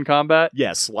conversation combat.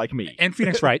 Yes, like me. And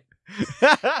Phoenix Wright.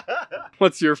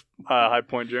 What's your high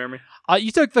point, Jeremy?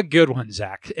 You took the good one,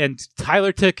 Zach, and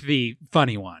Tyler took the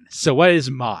funny one. So what is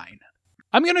mine?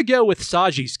 I'm going to go with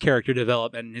Saji's character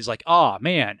development. And he's like,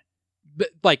 man,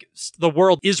 the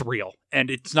world is real,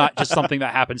 and it's not just something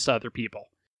that happens to other people.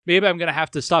 Maybe I'm going to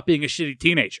have to stop being a shitty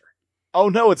teenager. Oh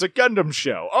no, it's a Gundam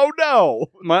show. Oh no!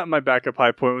 My backup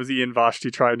high point was Ian Vashti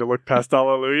trying to look past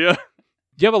Hallelujah.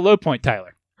 Do you have a low point,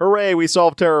 Tyler? Hooray, we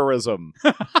solved terrorism.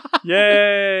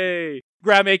 Yay!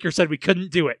 Graham Aker said we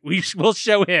couldn't do it. We'll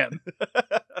show him.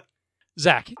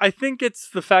 Zach. I think it's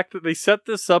the fact that they set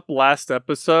this up last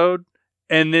episode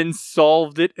and then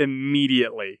solved it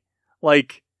immediately.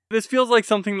 Like, this feels like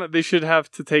something that they should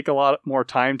have to take a lot more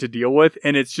time to deal with,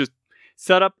 and it's just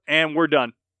set up and we're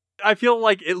done. I feel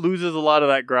like it loses a lot of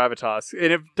that gravitas,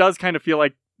 and it does kind of feel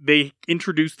like they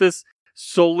introduced this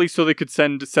solely so they could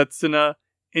send Setsuna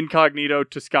incognito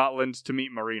to Scotland to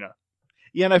meet Marina.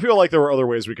 Yeah, and I feel like there were other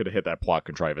ways we could have hit that plot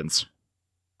contrivance.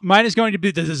 Mine is going to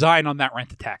be the design on that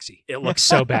rent-a-taxi. It looks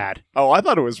so bad. Oh, I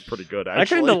thought it was pretty good, I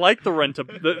actually. kind of like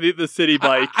the city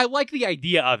bike. I like the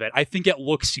idea of it. I think it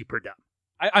looks super dumb.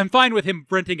 I'm fine with him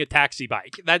renting a taxi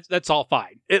bike. That's all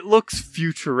fine. It looks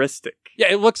futuristic.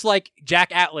 Yeah, it looks like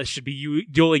Jack Atlas should be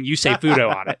dueling Yusei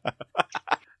Fudo on it.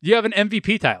 Do you have an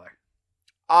MVP, Tyler?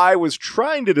 I was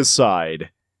trying to decide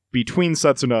between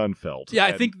Setsuna and Felt. Yeah, I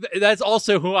and- think that's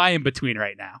also who I am between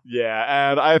right now.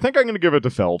 Yeah, and I think I'm going to give it to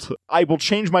Felt. I will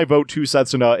change my vote to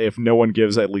Setsuna if no one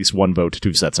gives at least one vote to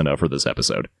Setsuna for this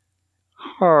episode.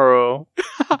 Haro.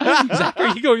 Zach,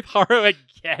 are you going with Haro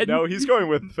again? No, he's going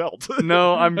with Felt.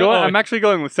 No, I'm actually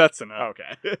going with Setsuna.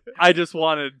 Okay. I just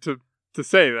wanted to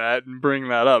say that and bring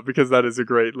that up because that is a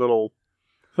great little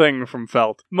thing from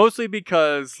Felt. Mostly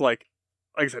because, like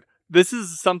I said, this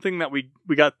is something that we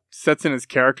got Setsuna's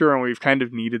character, and we've kind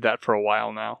of needed that for a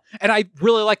while now. And I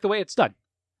really like the way it's done.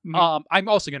 Mhm. I'm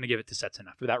also going to give it to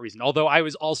Setsuna for that reason, although I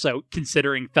was also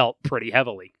considering Felt pretty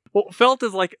heavily. Well, Felt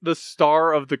is like the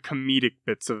star of the comedic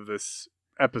bits of this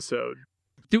episode.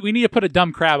 Do we need to put a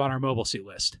dumb crab on our mobile suit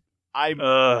list? I'm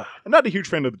not a huge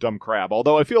fan of the dumb crab,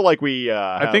 although I feel like we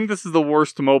I think this is the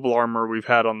worst mobile armor we've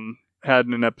had in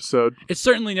an episode. It's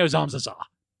certainly no Zamzaza.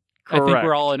 I think Correct.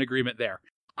 we're all in agreement there.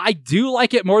 I do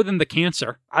like it more than the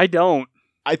Cancer. I don't.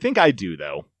 I think I do,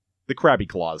 though. The crabby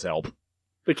claws help.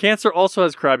 The Cancer also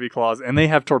has crabby claws, and they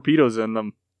have torpedoes in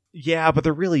them. Yeah, but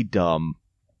they're really dumb.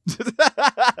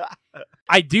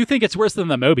 I do think it's worse than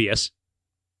the Mobius.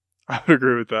 I would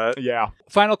agree with that. Yeah.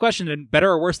 Final question, then, better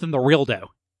or worse than the Real Doe?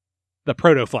 The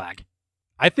Proto Flag.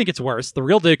 I think it's worse. The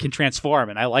Real Doe can transform,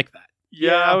 and I like that.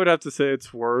 Yeah, Yeah. I would have to say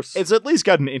it's worse. It's at least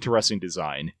got an interesting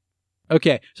design.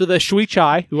 Okay, so the Shui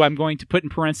Chai, who I'm going to put in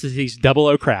parentheses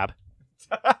 00 Crab,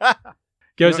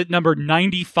 goes at number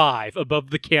 95 above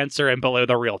the Cancer and below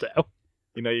the Real Doe.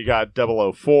 You know, you got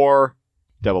 004,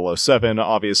 007,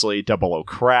 obviously, 00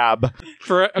 Crab,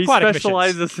 For he aquatic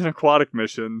specializes missions. in aquatic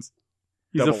missions.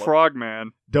 He's a Double-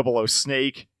 frogman. 00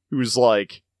 Snake, who's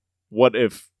like, what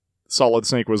if Solid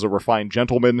Snake was a refined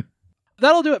gentleman?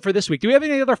 That'll do it for this week. Do we have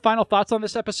any other final thoughts on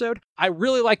this episode? I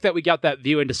really like that we got that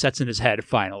view into Setsuna's head,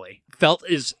 finally. Felt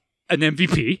is an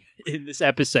MVP in this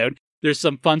episode. There's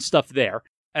some fun stuff there.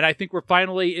 And I think we're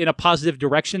finally in a positive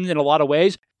direction in a lot of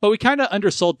ways. But we kind of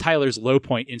undersold Tyler's low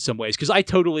point in some ways, because I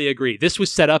totally agree. This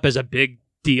was set up as a big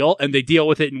deal, and they deal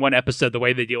with it in one episode the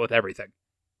way they deal with everything.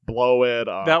 Blow it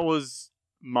up. That was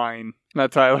mine,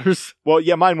 not Tyler's. Well,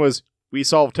 yeah, mine was, we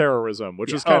solved terrorism, which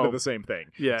Yeah. is kind Oh. of the same thing.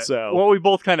 Yeah. So- well, we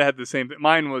both kind of had the same thing.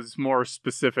 Mine was more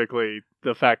specifically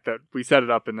the fact that we set it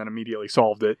up and then immediately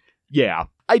solved it. Yeah.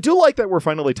 I do like that we're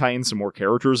finally tying some more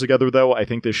characters together, though. I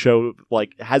think this show,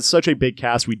 like, has such a big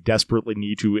cast, we desperately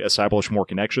need to establish more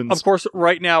connections. Of course,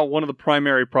 right now, one of the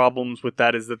primary problems with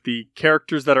that is that the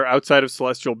characters that are outside of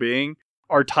Celestial Being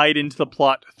are tied into the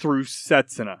plot through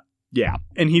Setsuna. Yeah.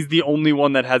 And he's the only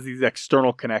one that has these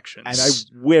external connections. And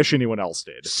I wish anyone else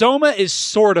did. Soma is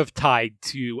sort of tied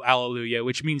to Alleluia,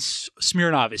 which means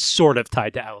Smirnov is sort of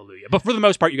tied to Alleluia. But for the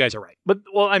most part, you guys are right. But,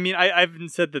 well, I mean, I haven't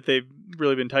said that they've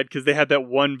really been tied because they had that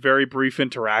one very brief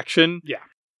interaction. Yeah.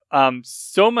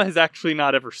 Soma has actually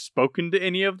not ever spoken to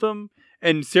any of them,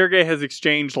 and Sergei has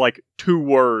exchanged, like, 2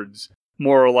 words,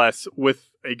 more or less, with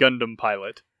a Gundam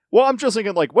pilot. Well, I'm just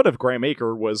thinking, like, what if Graham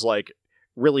Aker was, like,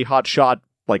 really hot shot,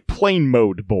 like, plane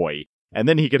mode boy, and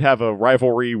then he could have a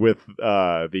rivalry with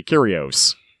the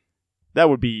Kyrios? That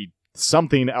would be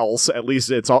something else. At least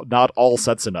it's not all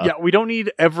Setsuna. Yeah, we don't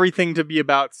need everything to be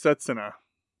about Setsuna.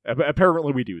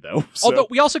 Apparently we do, though. So- Although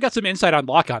we also got some insight on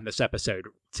Locke on this episode,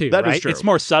 too, That is right? true. It's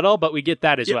more subtle, but we get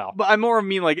that as Yeah, well. But I more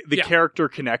mean, like, the Yeah. character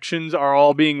connections are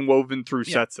all being woven through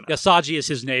Yeah. Setsuna. Yasagi is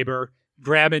his neighbor.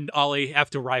 Graham and Ollie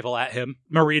have to rival at him.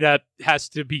 Marina has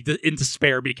to be in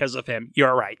despair because of him.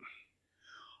 You're right.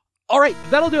 All right,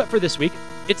 that'll do it for this week.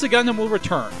 It's a Gundam will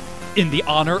return in the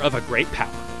honor of a great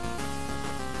power.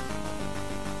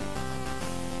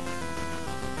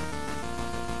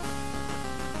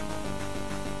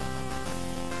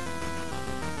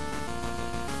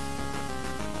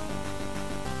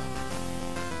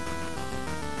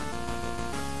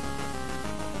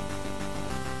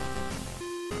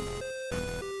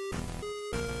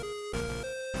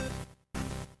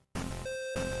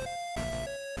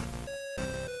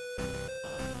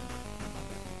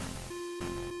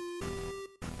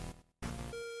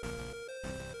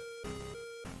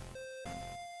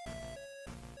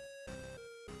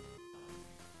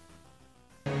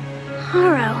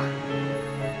 tomorrow.